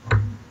sure.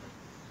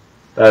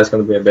 That is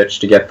going to be a bitch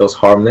to get those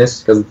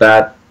harmonies, because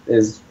that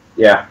is,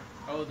 yeah.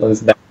 Oh,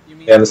 That, you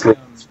mean honestly,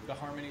 the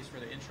harmonies for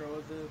the intro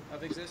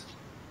of Exist?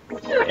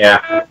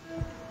 yeah.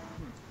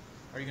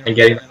 Are you And gonna put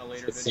getting that in a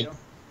later video?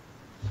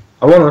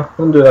 I wanna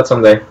do that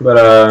someday,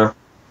 but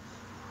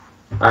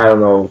I don't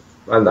know.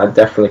 I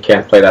definitely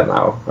can't play that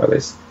now. Or at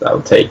least that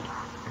would take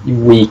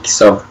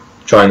weeks of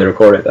trying to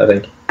record it, I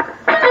think.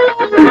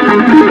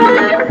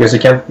 Because you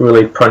can't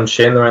really punch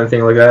in or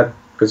anything like that,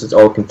 because it's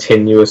all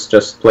continuous,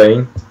 just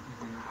playing.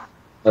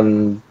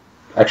 And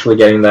actually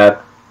getting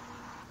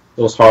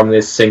those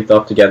harmonies synced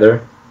up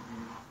together.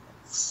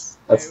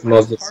 That's It the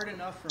most. was hard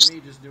enough for me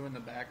just doing the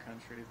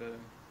backcountry,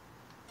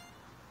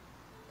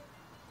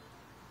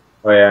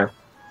 Oh yeah. or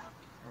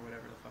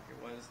whatever the fuck it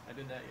was. I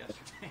did that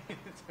yesterday. It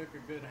took a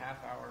good half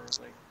hour. It was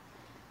like,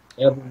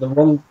 Yeah, the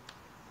one.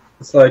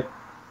 It's like.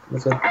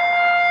 What's it?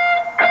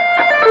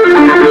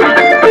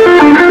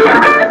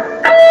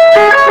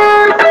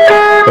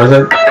 Was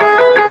it?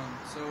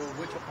 so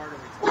which part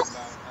are we talking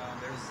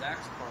about? There's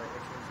Zach's part,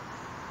 which was.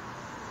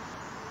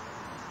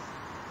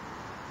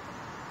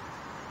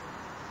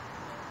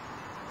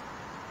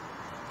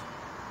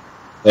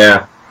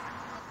 Yeah.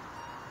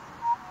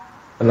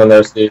 And then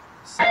there's the.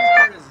 Sam's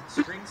part is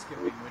string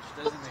skipping, which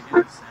doesn't make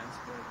any sense,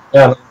 but.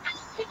 Yeah.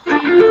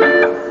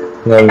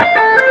 And then.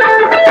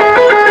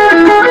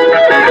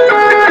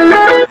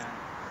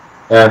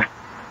 Yeah.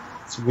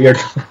 It's weird.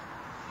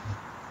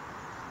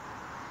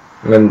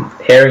 I mean,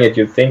 hearing it,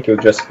 you'd think it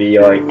would just be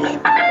like. Or.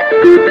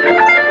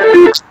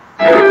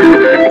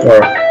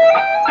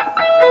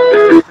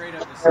 Straight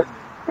up descending.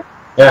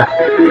 Yeah.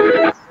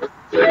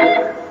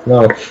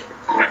 No.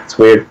 It's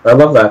weird. I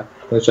love that.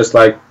 It's just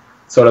like.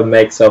 Sort of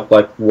makes up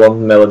like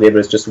one melody, but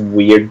it's just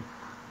weird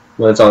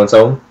when it's on its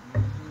own.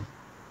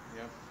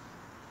 Yep.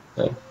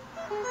 Yeah.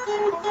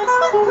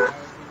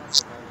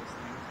 That's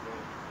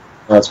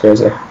That's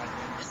crazy.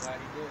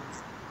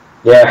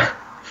 Yeah,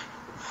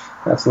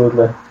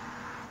 absolutely.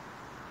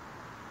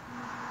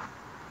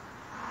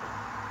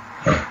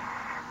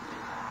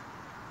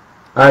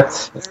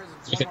 Alright. There's one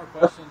more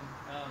question.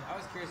 I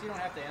was curious. You don't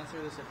have to answer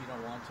this if you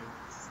don't want to,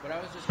 but I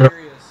was just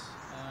curious.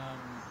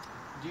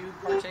 Do you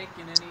partake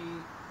in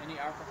any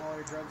alcohol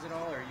or drugs at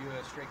all, or are you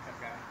a straight cut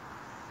guy?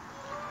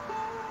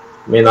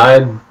 I mean,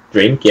 I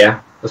drink, yeah.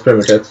 That's pretty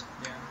much it.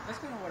 Yeah, that's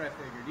kind of what I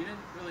figured. You didn't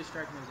really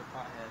strike me as a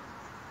pothead.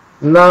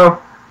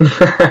 No. I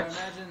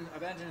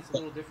imagine it's a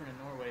little different in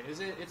Norway. Is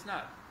it? It's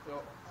not.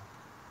 Well,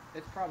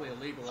 it's probably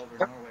illegal over in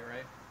Norway,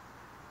 right?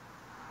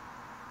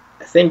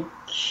 I think,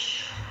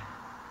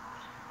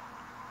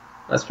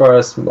 as far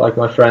as like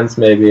my friends,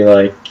 maybe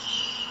like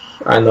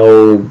I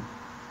know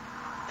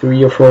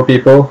 3 or 4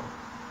 people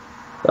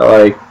that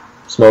like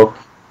smoke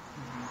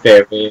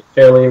fairly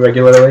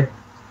regularly.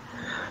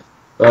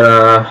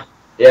 But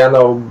yeah,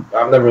 no,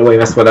 I've never really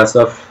messed with that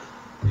stuff.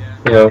 Yeah,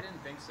 You know. I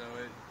didn't think so.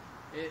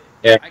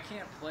 Yeah. I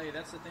can't play.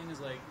 That's the thing is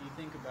like you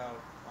think about.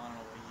 I don't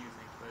know what you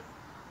think, but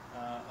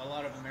a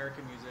lot of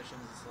American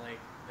musicians, it's like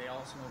they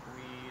all smoke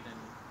weed, and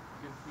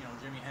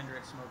Jimi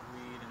Hendrix smoked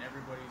weed, and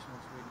everybody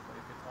smokes weed and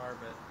plays guitar.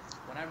 But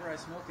whenever I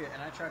smoke it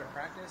and I try to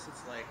practice,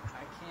 it's like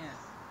I can't.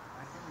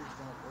 My fingers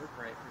don't work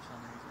right for some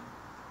reason.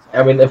 So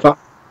I mean,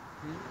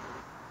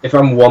 if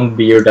I'm one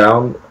beer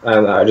down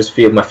and I just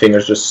feel my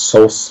fingers just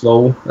so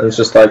slow, and it's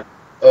just like,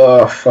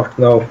 oh fuck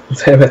no,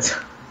 damn it.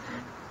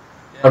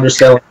 yeah, I'm just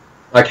saying,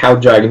 like how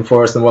Dragon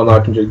Force and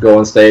whatnot can just go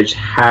on stage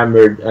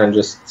hammered and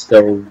just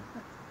still,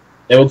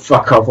 they would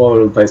fuck up all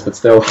over the place, but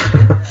still. Well,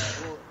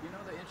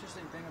 the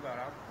interesting thing about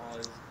alcohol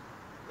is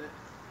that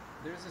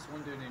there's this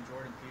one dude named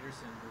Jordan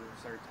Peterson who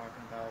started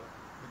talking about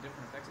the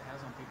different effects it has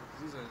on people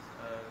because he's a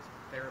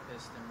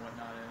therapist and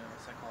whatnot and a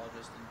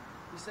psychologist, and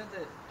he said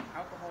that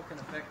alcohol can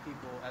affect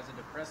people as a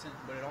depressant,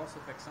 but it also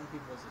affects some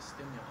people as a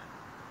stimulant.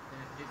 And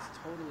it's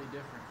totally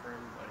different for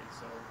everybody.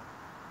 So,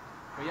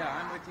 but yeah,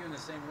 I'm with you in the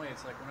same way.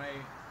 It's like when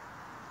I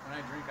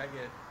drink,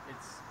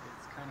 it's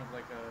kind of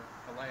like a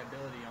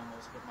liability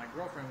almost. But my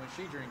girlfriend, when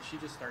she drinks,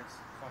 she just starts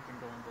fucking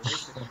going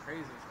ballistic and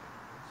crazy. It's like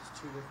it's just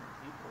two different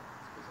people.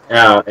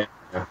 Yeah.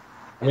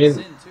 I mean,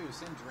 Sin too.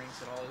 Sin drinks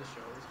at all his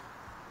shows.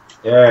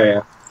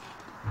 yeah.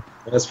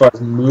 And as far as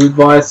mood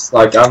wise,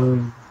 like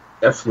I'm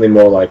definitely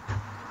more like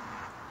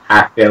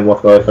happy and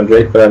whatnot if I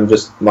drink, but I'm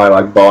just my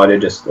like body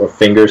or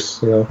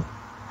fingers, If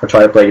I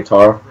try to play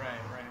guitar. Right.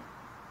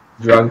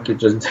 Drunk, it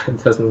just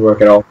doesn't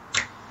work at all.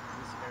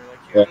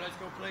 They're like, let's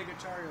go play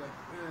guitar. You're like,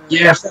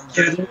 Yeah,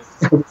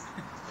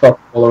 fuck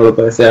all over the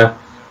place, yeah. Yeah,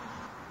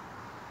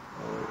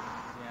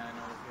 I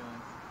know the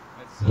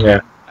feeling. Yeah.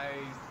 I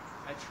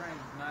try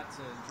not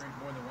to drink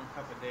more than 1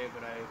 cup a day,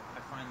 but I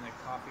find that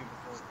coffee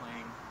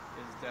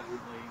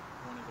definitely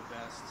one of the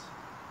best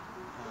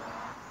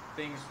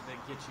things that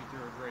get you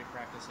through a great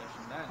practice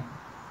session. That and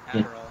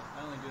Adderall.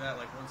 I only do that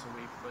like once a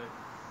week, but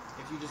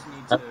if you just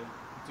need to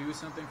do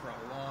something for a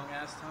long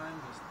ass time,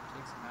 just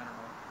take some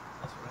Adderall.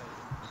 That's what I do.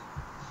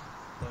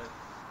 But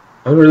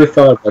I haven't really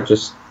thought about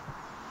just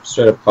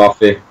straight up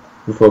coffee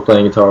before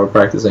playing guitar or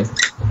practicing.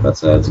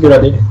 That's a good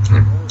idea. well, I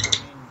mean,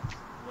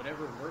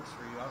 whatever works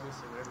for you.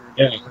 Obviously, whatever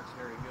you're doing works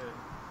very good.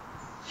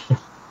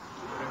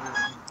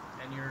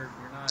 And you're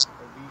not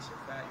obese or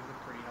fat. You look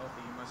pretty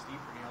healthy. You must eat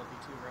pretty healthy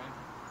too, right?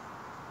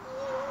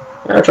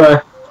 Yeah, I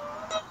try.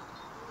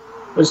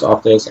 There's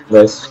off days, some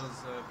You're days. just one of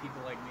those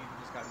people like me who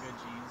just got good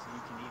genes and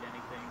you can eat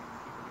anything and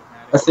people get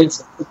mad I at you. think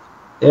so.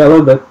 Yeah, a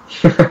little bit. I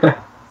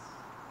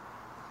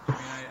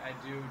mean, I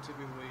do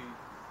typically,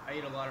 I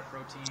eat a lot of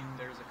protein.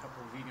 There's a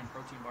couple of vegan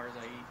protein bars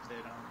I eat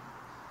that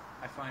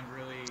I find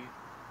really,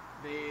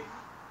 they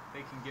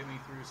can get me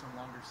through some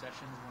longer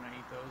sessions when I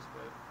eat those,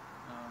 but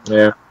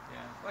Yeah.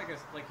 like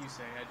you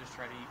say, I just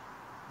try to eat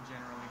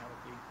generally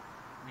healthy.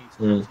 Meats,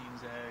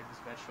 proteins,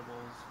 eggs,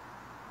 vegetables.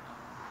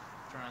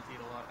 Try not to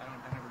eat a lot. I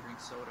never drink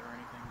soda or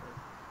anything,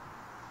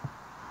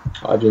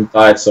 but I drink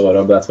diet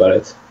soda, that's about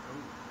it.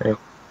 ooh,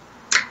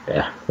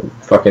 Yeah.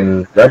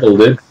 Fucking rebel,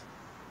 dude.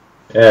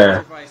 Yeah.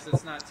 Advice,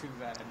 that's not too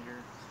bad.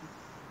 You're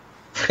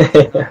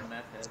not a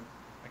meth head.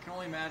 I can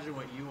only imagine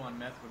what you on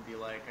meth would be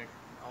like.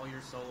 All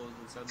your solos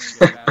would suddenly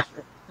get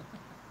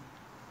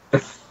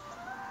faster.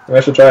 I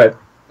should try it.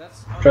 That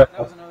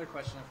was another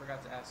question I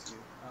forgot to ask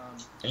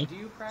you. Do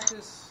you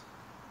practice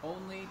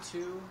only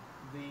to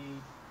the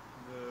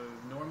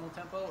normal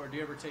tempo, or do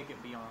you ever take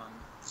it beyond,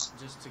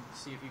 just to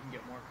see if you can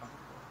get more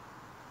comfortable?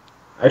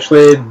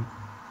 Actually,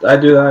 I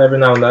do that every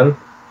now and then,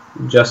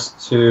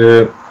 just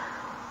to,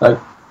 like,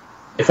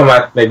 if I'm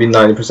at maybe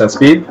 90%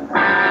 speed,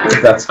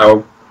 if that's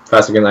how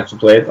fast I can actually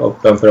play it, I'll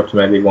bump it up to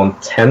maybe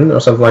 110 or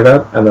something like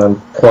that, and then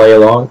play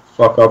along,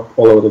 fuck up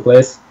all over the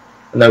place,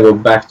 and then go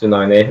back to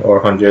 90 or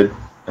 100,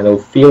 and it'll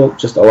feel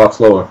just a lot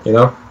slower, you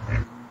know?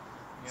 Yeah,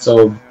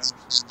 So,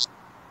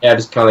 yeah, I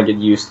just kind of get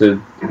used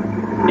to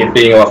it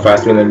being a lot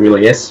faster than it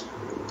really is.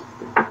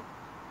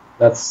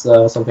 That's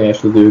something I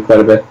actually do quite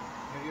a bit.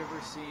 Have you ever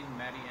seen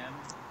Matty M?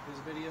 His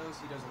videos?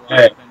 He does a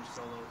lot of bench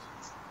solos.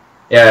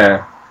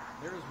 Yeah.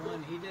 There was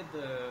one, he did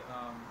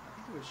I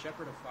think it was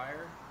Shepherd of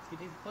Fire. He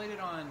played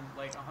it on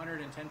like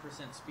 110%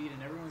 speed,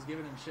 and everyone's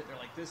giving him shit. They're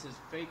like, this is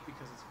fake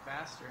because it's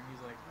faster. And he's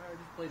like, oh, I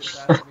just played it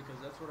faster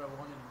because that's what I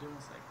wanted to do. And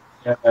it's like,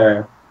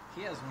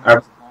 he has one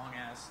of those long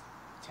ass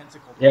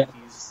tentacle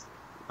pinkies.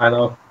 I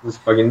know. It's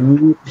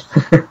fucking.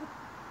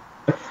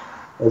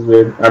 That's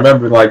weird. I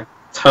remember like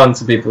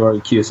tons of people are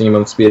accusing him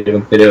of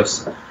speeding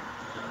videos.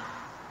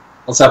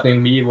 What's happening to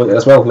me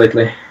as well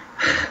lately?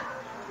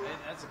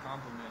 That's a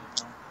compliment,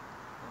 you know?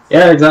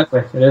 Yeah,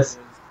 exactly. It is.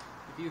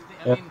 If you think,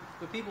 I mean,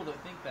 the people that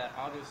think that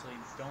obviously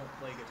don't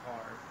play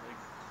guitar. Like,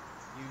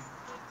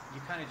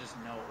 you kind of just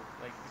know.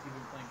 Like, if you've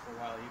been playing for a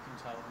while, you can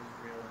tell who's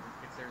real. And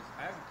if there's,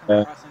 I haven't come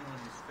across anyone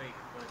who's fake,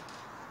 but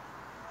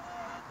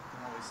you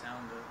can always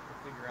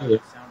figure out a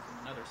sound from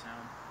another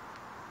sound.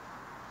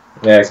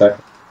 Yeah,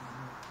 exactly.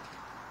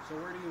 So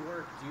where do you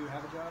work? Do you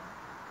have a job?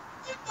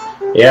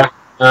 Yeah.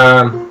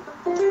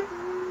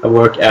 I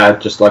work at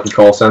just like a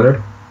call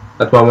center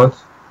at the moment.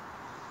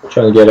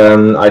 Trying to get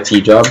an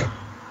IT job.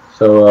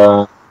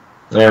 So,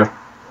 yeah. Well,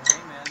 hey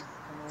man, come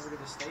over to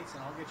the States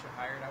and I'll get you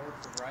hired. I work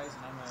for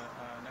Verizon. I'm a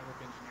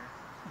network engineer.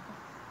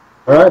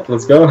 Alright,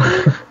 let's go.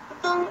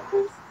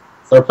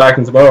 Start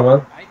packing tomorrow,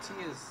 man. IT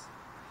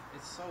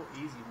it's so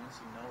easy once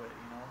you know it,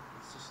 you know?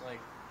 It's just like...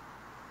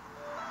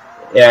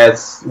 Yeah,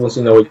 it's once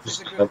you know it. It's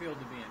a good field to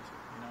be into,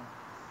 you know?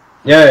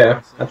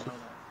 Yeah. So you know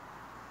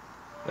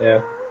that.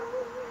 Yeah.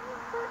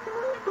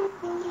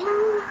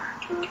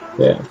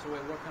 Yeah. So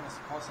wait, what kind of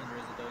call center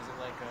is it though? Is it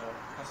like a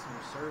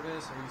customer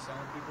service? Are you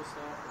selling people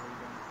stuff? Or are you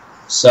doing...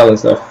 Selling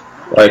stuff.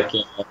 Like,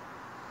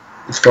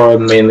 it's for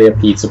mainly a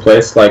pizza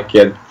place, like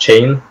a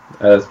chain.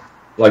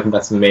 Like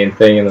that's the main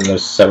thing, and then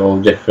there's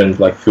several different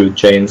like food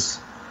chains,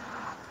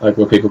 like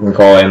where people can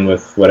call in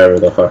with whatever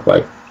the fuck,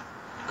 like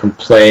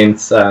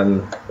complaints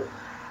and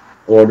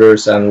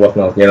orders and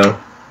whatnot, you know.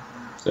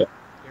 So you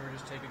ever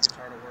just take a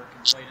guitar to work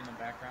and play it in the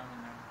background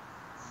and then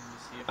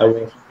just see if I it will.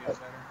 makes you feel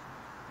better?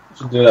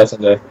 Should do that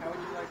someday. How would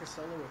you like a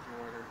solo with your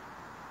order?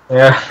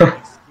 Yeah.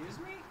 Excuse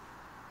me?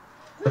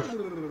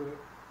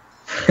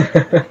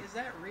 Is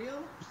that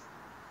real?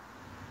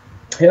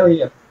 Hell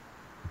yeah.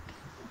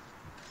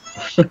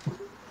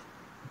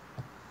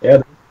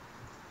 Yeah.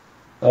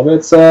 But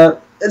it's a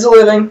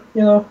living,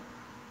 you know.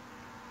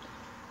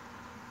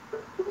 And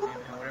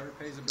whatever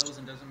pays the bills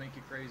and doesn't make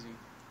you crazy.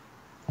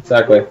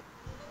 Exactly.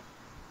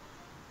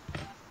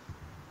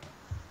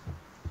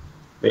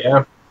 But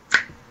yeah.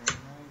 Very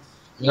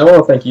nice.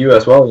 Well, thank you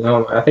as well. You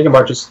know, I think I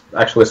might just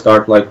actually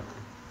start like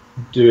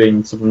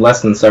doing some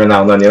lessons every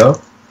now and then. You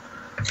know.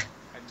 I'm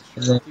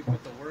sure if you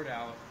put the word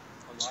out,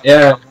 a lot of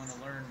Yeah. people want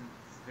to learn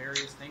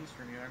various things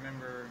from you. I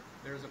remember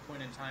there was a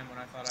point in time when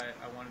I thought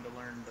I wanted to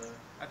learn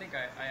I think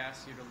I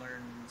asked you to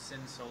learn Sin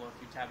solo if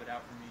you tab it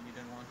out for me and you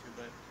didn't want to,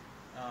 but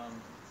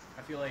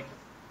I feel like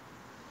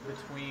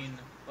between,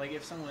 like,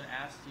 if someone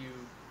asked you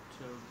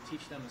to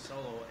teach them a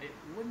solo, it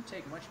wouldn't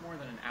take much more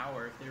than an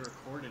hour if they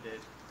recorded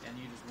it and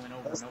you just went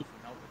over note for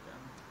note with them.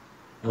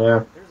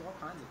 Yeah. There's all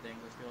kinds of things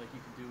I feel like you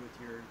could do with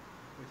your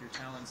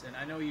talents. And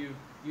I know you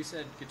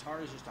said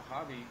guitar is just a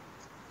hobby,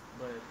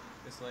 but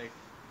it's like,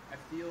 I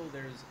feel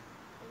there's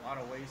a lot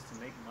of ways to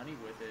make money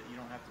with it. You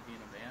don't have to be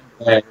in a band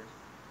or whatever.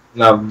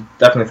 No, I've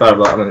definitely thought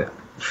about it. I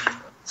mean,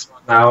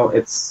 now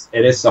it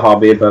is a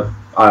hobby, but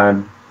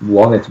I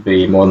want it to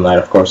be more than that,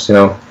 of course, you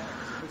know. Yeah,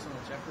 because you put so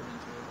much effort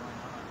into it, why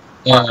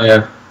not?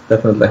 Yeah,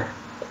 definitely.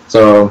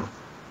 So,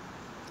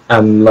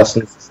 and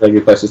lessons is a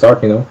good place to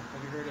start, you know.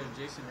 Have you heard of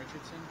Jason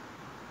Richardson?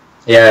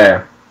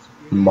 Yeah,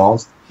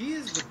 monster. He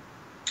is the... I'm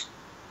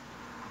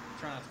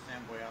trying not to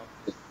fanboy out,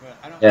 but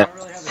I don't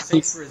really have a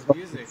taste for his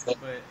music,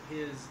 but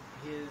he's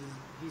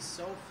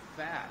so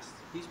fast.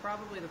 He's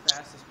probably the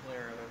fastest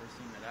player I've ever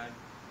seen that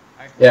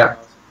I come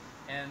across.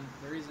 And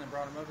the reason I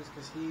brought him up is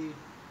because he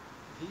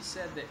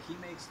said that he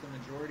makes the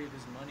majority of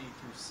his money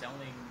through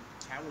selling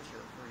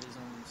tablature for his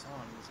own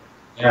song. He's like,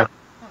 Yeah.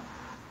 huh,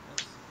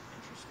 that's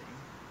interesting.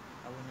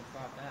 I wouldn't have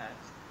thought that,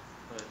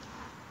 but...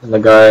 And the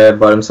guy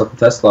bought himself a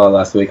Tesla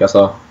last week, I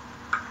saw.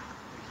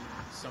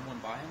 Someone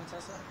buy him a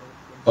Tesla?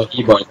 Oh,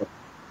 he bought it.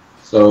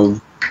 So,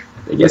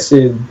 I guess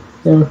he's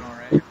Doing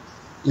alright.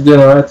 doing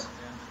alright.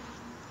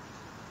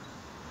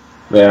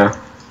 Yeah. Yeah,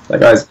 that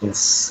guy's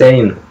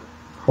insane.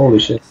 Holy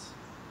shit.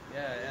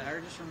 Yeah, and I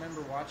just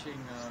remember watching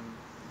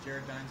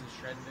Jared Dines'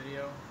 Shred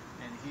video,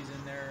 and he's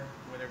in there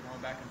where they're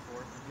going back and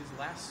forth. And his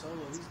last solo,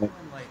 he's doing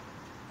like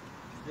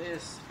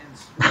this and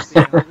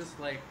sweeping, and I'm just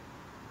like,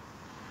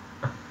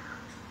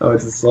 Oh,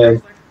 it's insane.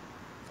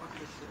 fuck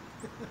this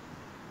shit.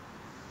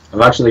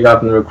 I've actually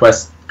gotten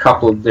requests a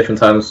couple of different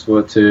times to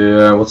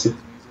what's it?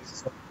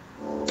 His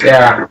music.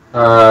 Yeah,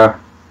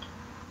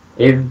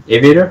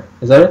 Aviator?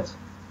 Is that it?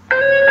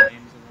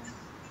 Names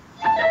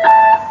of them.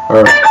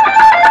 Or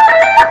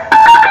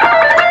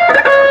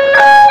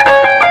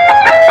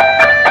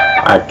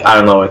I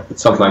don't know.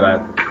 It's something like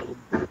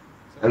that.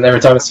 And every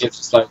time I see it, it's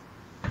just like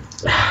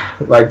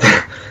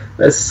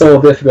it's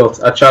so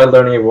difficult. I tried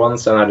learning it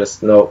once, and I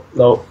just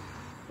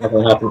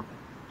nothing happened.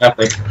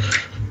 Nothing. Even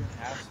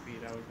half speed,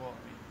 I mean,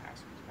 half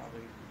speed's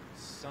probably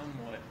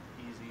somewhat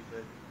easy,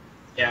 but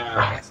Yeah.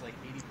 that's like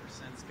 80%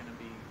 is going to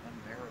be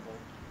unbearable.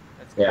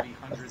 That's going to be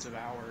hundreds of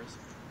hours.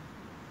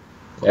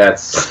 Yeah,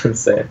 it's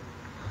insane.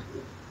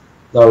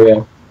 Oh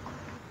yeah.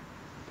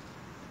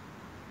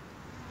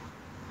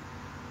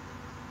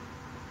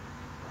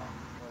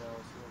 What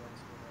else?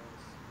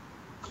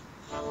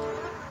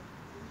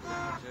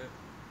 Shit.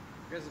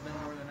 You guys have been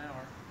more than an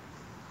hour.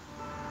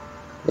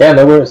 Yeah,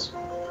 no worries.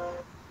 Cool,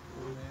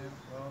 man.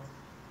 Well,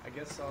 I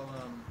guess I'll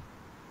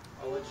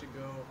let you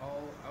go.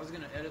 I was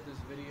gonna edit this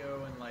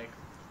video and like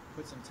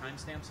put some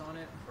timestamps on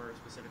it for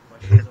specific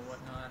questions and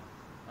whatnot.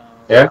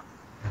 Yeah.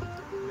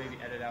 Maybe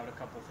edit out a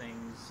couple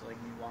things like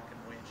me walking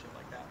away and shit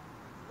like that.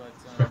 But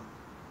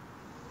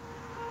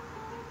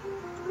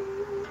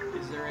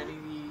is there any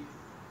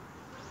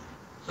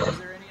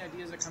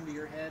ideas that come to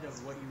your head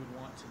of what you would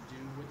want to do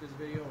with this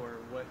video, or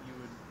what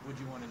would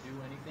you want to do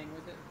anything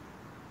with it?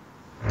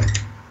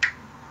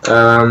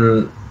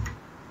 The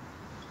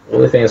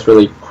only thing that's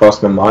really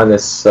crossed my mind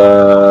is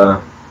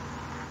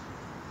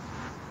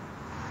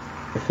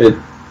if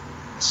the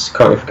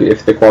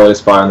quality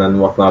is fine and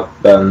whatnot,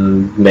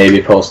 then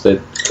maybe post it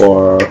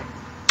for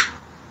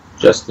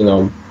just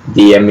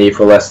DM me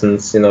for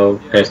lessons.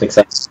 Here's an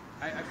example.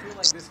 I feel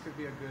like this could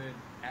be a good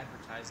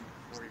advertisement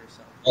for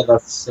yourself. Yeah,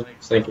 that's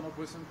Like, thinking. come up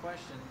with some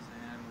questions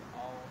and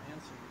I'll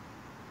answer you.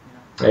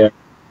 Yeah.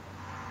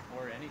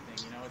 Or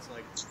anything. It's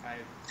like I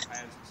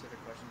had specific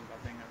questions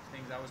about things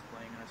I was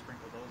playing, and I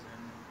sprinkled those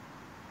in.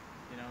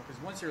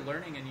 Because once you're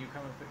learning and you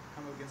come up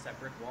against that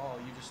brick wall,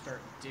 you just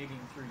start digging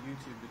through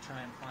YouTube to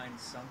try and find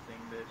something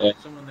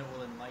someone that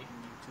will enlighten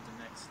you to the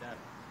next step.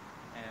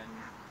 And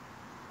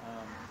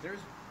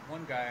there's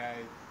one guy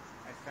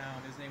I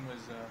found. His name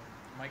was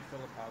Mike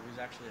Philippov, who's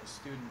actually a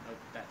student of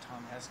that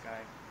Tom Hess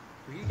guy.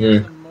 He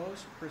gives the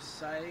most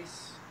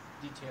precise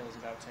details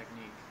about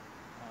technique.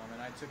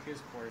 And I took his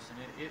course, and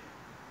it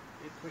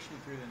pushed me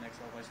through the next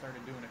level. I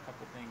started doing a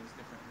couple things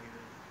differently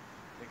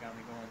that got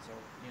me going. So,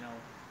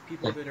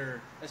 people that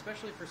are,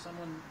 especially for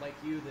someone like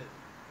you that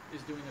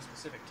is doing a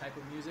specific type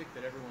of music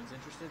that everyone's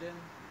interested in,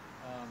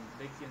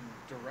 they can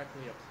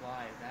directly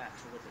apply that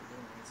to what they're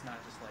doing. It's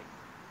not just like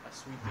a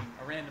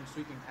random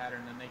sweeping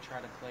pattern, and they try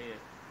to play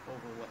it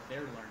over what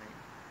they're learning.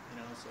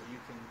 So you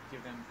can give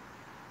them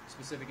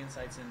specific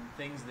insights and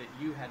things that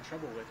you had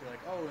trouble with. You're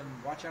like, oh, and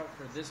watch out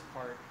for this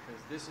part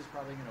because this is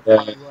probably going to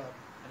pull you up.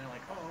 And they're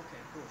like, oh, okay,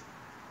 cool.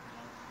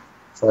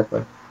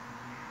 Exactly.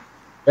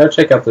 Gotta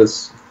check out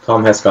this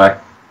Tom Hess guy.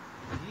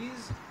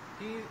 He's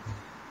one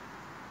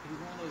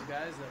of those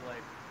guys that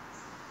like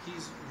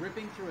he's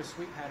ripping through a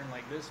sweep pattern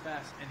like this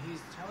fast, and he's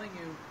telling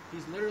you,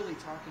 he's literally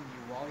talking to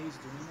you while he's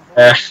doing the whole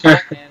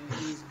thing, and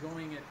he's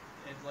going at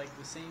like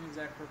the same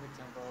exact perfect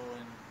tempo.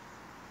 And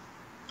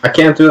I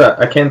can't do that.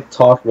 I can't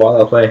talk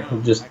while I play.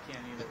 no, Just I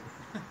can't either.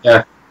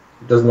 yeah,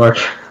 it doesn't work.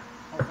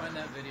 I'll find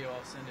that video.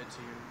 I'll send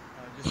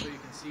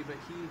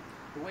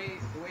the way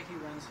he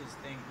runs his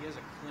thing, he has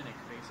a clinic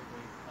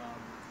basically,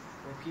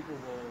 where people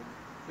will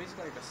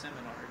basically like a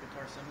seminar, a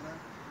guitar seminar,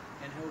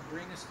 and he'll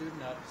bring a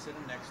student up, sit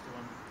him next to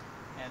him,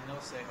 and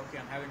they'll say, okay,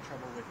 I'm having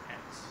trouble with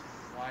X.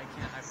 Why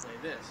can't I play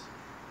this?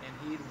 And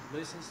he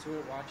listens to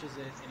it, watches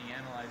it, and he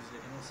analyzes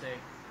it, and he'll say,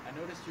 I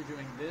noticed you're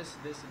doing this,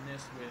 this, and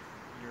this with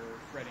your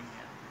fretting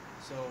hand.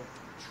 So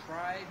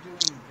try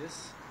doing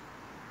this.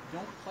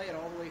 Don't play it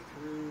all the way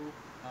through.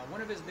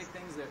 One of his big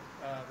things that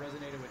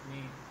resonated with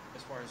me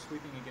as far as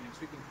sweeping and getting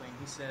sweeping clean,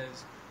 he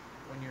says,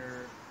 when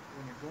you're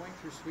going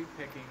through sweep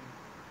picking,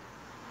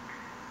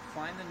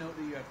 find the note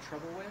that you have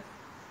trouble with,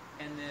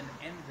 and then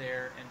end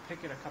there and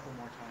pick it a couple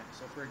more times.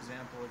 So for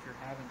example, if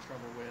you're having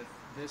trouble with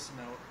this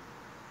note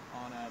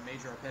on a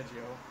major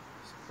arpeggio,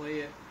 just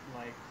play it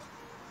like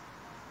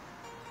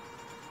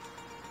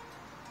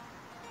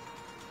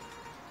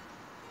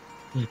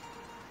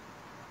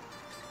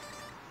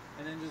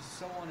and then just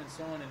so on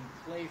and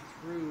play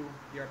through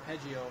the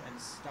arpeggio and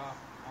stop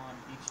on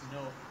each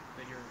note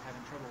that you're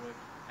having trouble with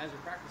as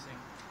you're practicing,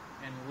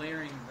 and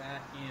layering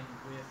that in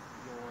with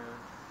your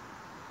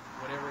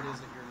whatever it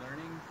is that you're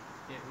learning.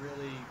 It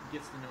really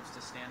gets the notes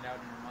to stand out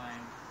in your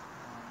mind.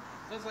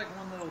 That's like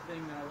one little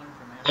thing that I learned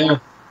from him. Yeah,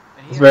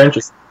 and it's very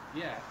interesting.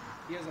 Yeah,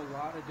 he has a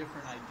lot of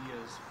different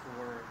ideas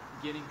for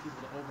getting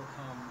people to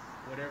overcome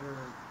whatever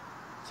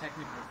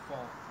technical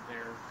fault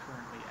they're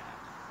currently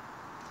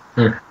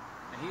at.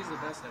 And he's the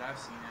best that I've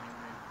seen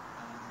anyway.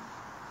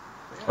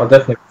 Yeah. I'll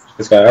definitely check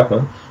this guy out,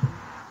 man.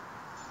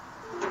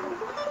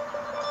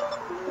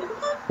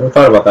 Never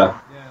thought about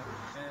that. Yeah,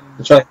 and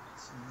I'll try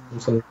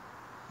some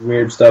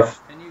weird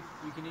stuff. And you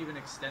can even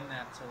extend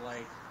that to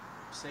like,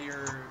 say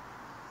you're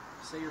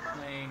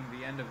playing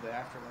the end of the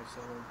Afterlife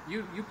solo.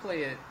 You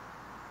play it.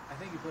 I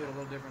think you play it a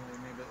little differently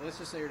than me, but let's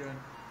just say you're doing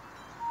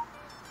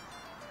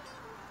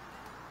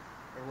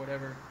or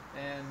whatever,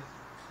 and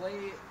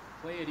play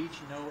at each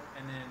note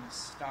and then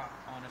stop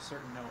on a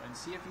certain note, and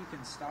see if you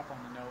can stop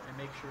on the note and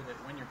make sure that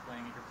when you're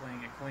playing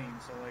it clean.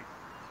 So like,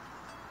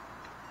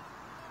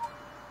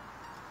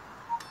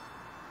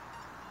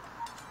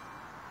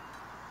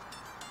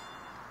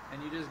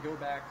 and you just go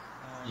back,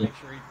 make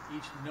sure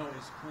each note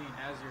is clean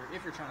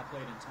if you're trying to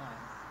play it in time.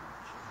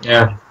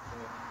 Yeah.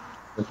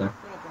 So, little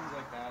things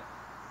like that.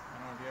 I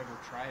don't know if you ever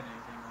tried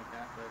anything like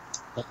that, but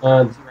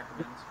he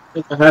recommends. I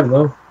think I have,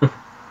 though.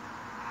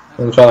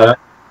 Let me try that.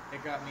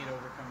 It got me to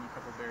overcome a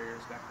couple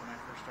barriers back when I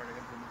first started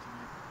implementing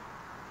it.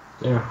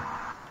 Yeah.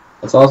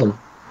 That's awesome.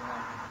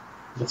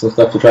 Yeah. Get some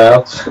stuff to try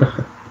out.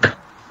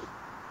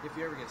 If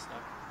you ever get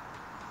stuck,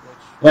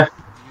 which Yeah.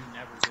 you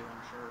never do,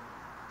 I'm sure.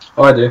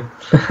 Oh, I do.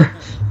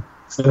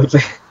 Absolutely. It's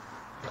like,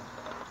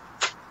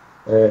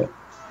 Yeah.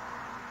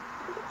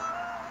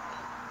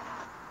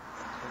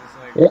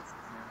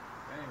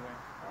 Anyway,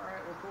 all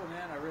right. Well, cool,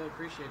 man. I really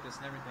appreciate this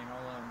and everything.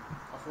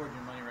 I'll forward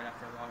you money right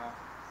after I log off.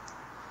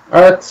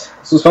 All right.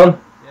 This was fun.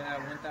 Yeah,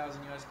 $1,000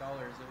 US. It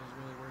was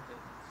really worth it.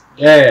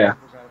 Yeah.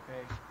 People gotta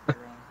pay for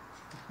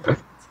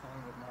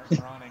telling with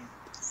Rønning.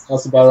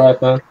 That's about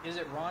right, man. Is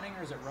it Rønning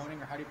or is it Rønning,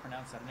 or how do you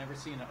pronounce that? I've never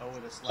seen an O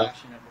with a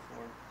slash in it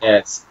before. Yeah,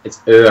 it's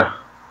It's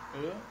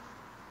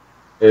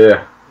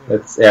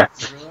yeah.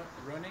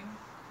 Rønning?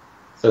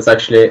 So it's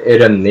actually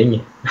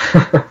Rønning.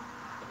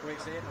 Wait,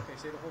 say it. Okay,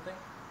 say the whole thing.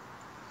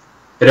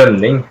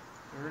 Rønning.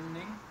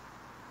 Rønning?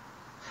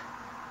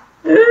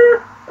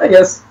 I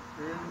guess.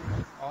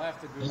 Rønning. I'll have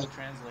to Google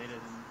translate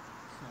it.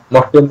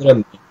 Martin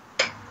Rønning.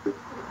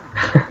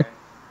 Okay.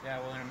 Yeah,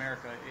 well, in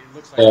America, it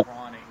looks like Yeah.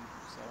 Rønning.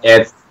 So. Yeah,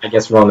 it's, I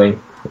guess Rønning.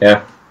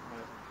 Yeah.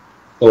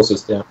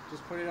 Closest, yeah.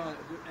 Just put it on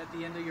at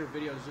the end of your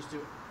videos. Just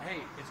do,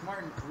 hey, it's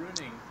Martin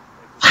Rønning.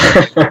 Like, just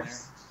put it in there, so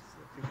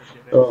people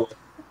get it. Oh.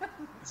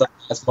 So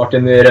that's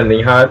Martin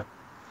Rønning here.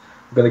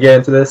 I'm gonna get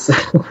into this.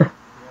 Yep.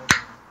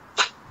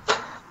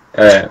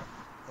 Yeah.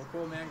 Well,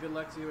 cool, man. Good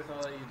luck to you with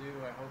all that you do.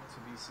 I hope to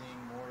be seeing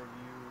more of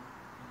you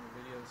in your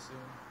videos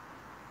soon.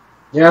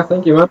 Yeah,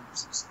 thank you, man.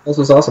 This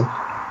was awesome. Yeah.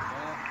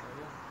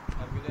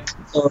 Have a good day.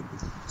 So,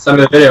 send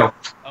me the video.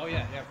 Oh,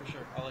 yeah, for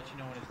sure. I'll let you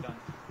know when it's done.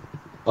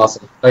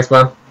 Awesome. Thanks,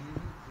 man.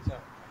 Peace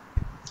out.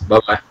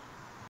 Bye-bye.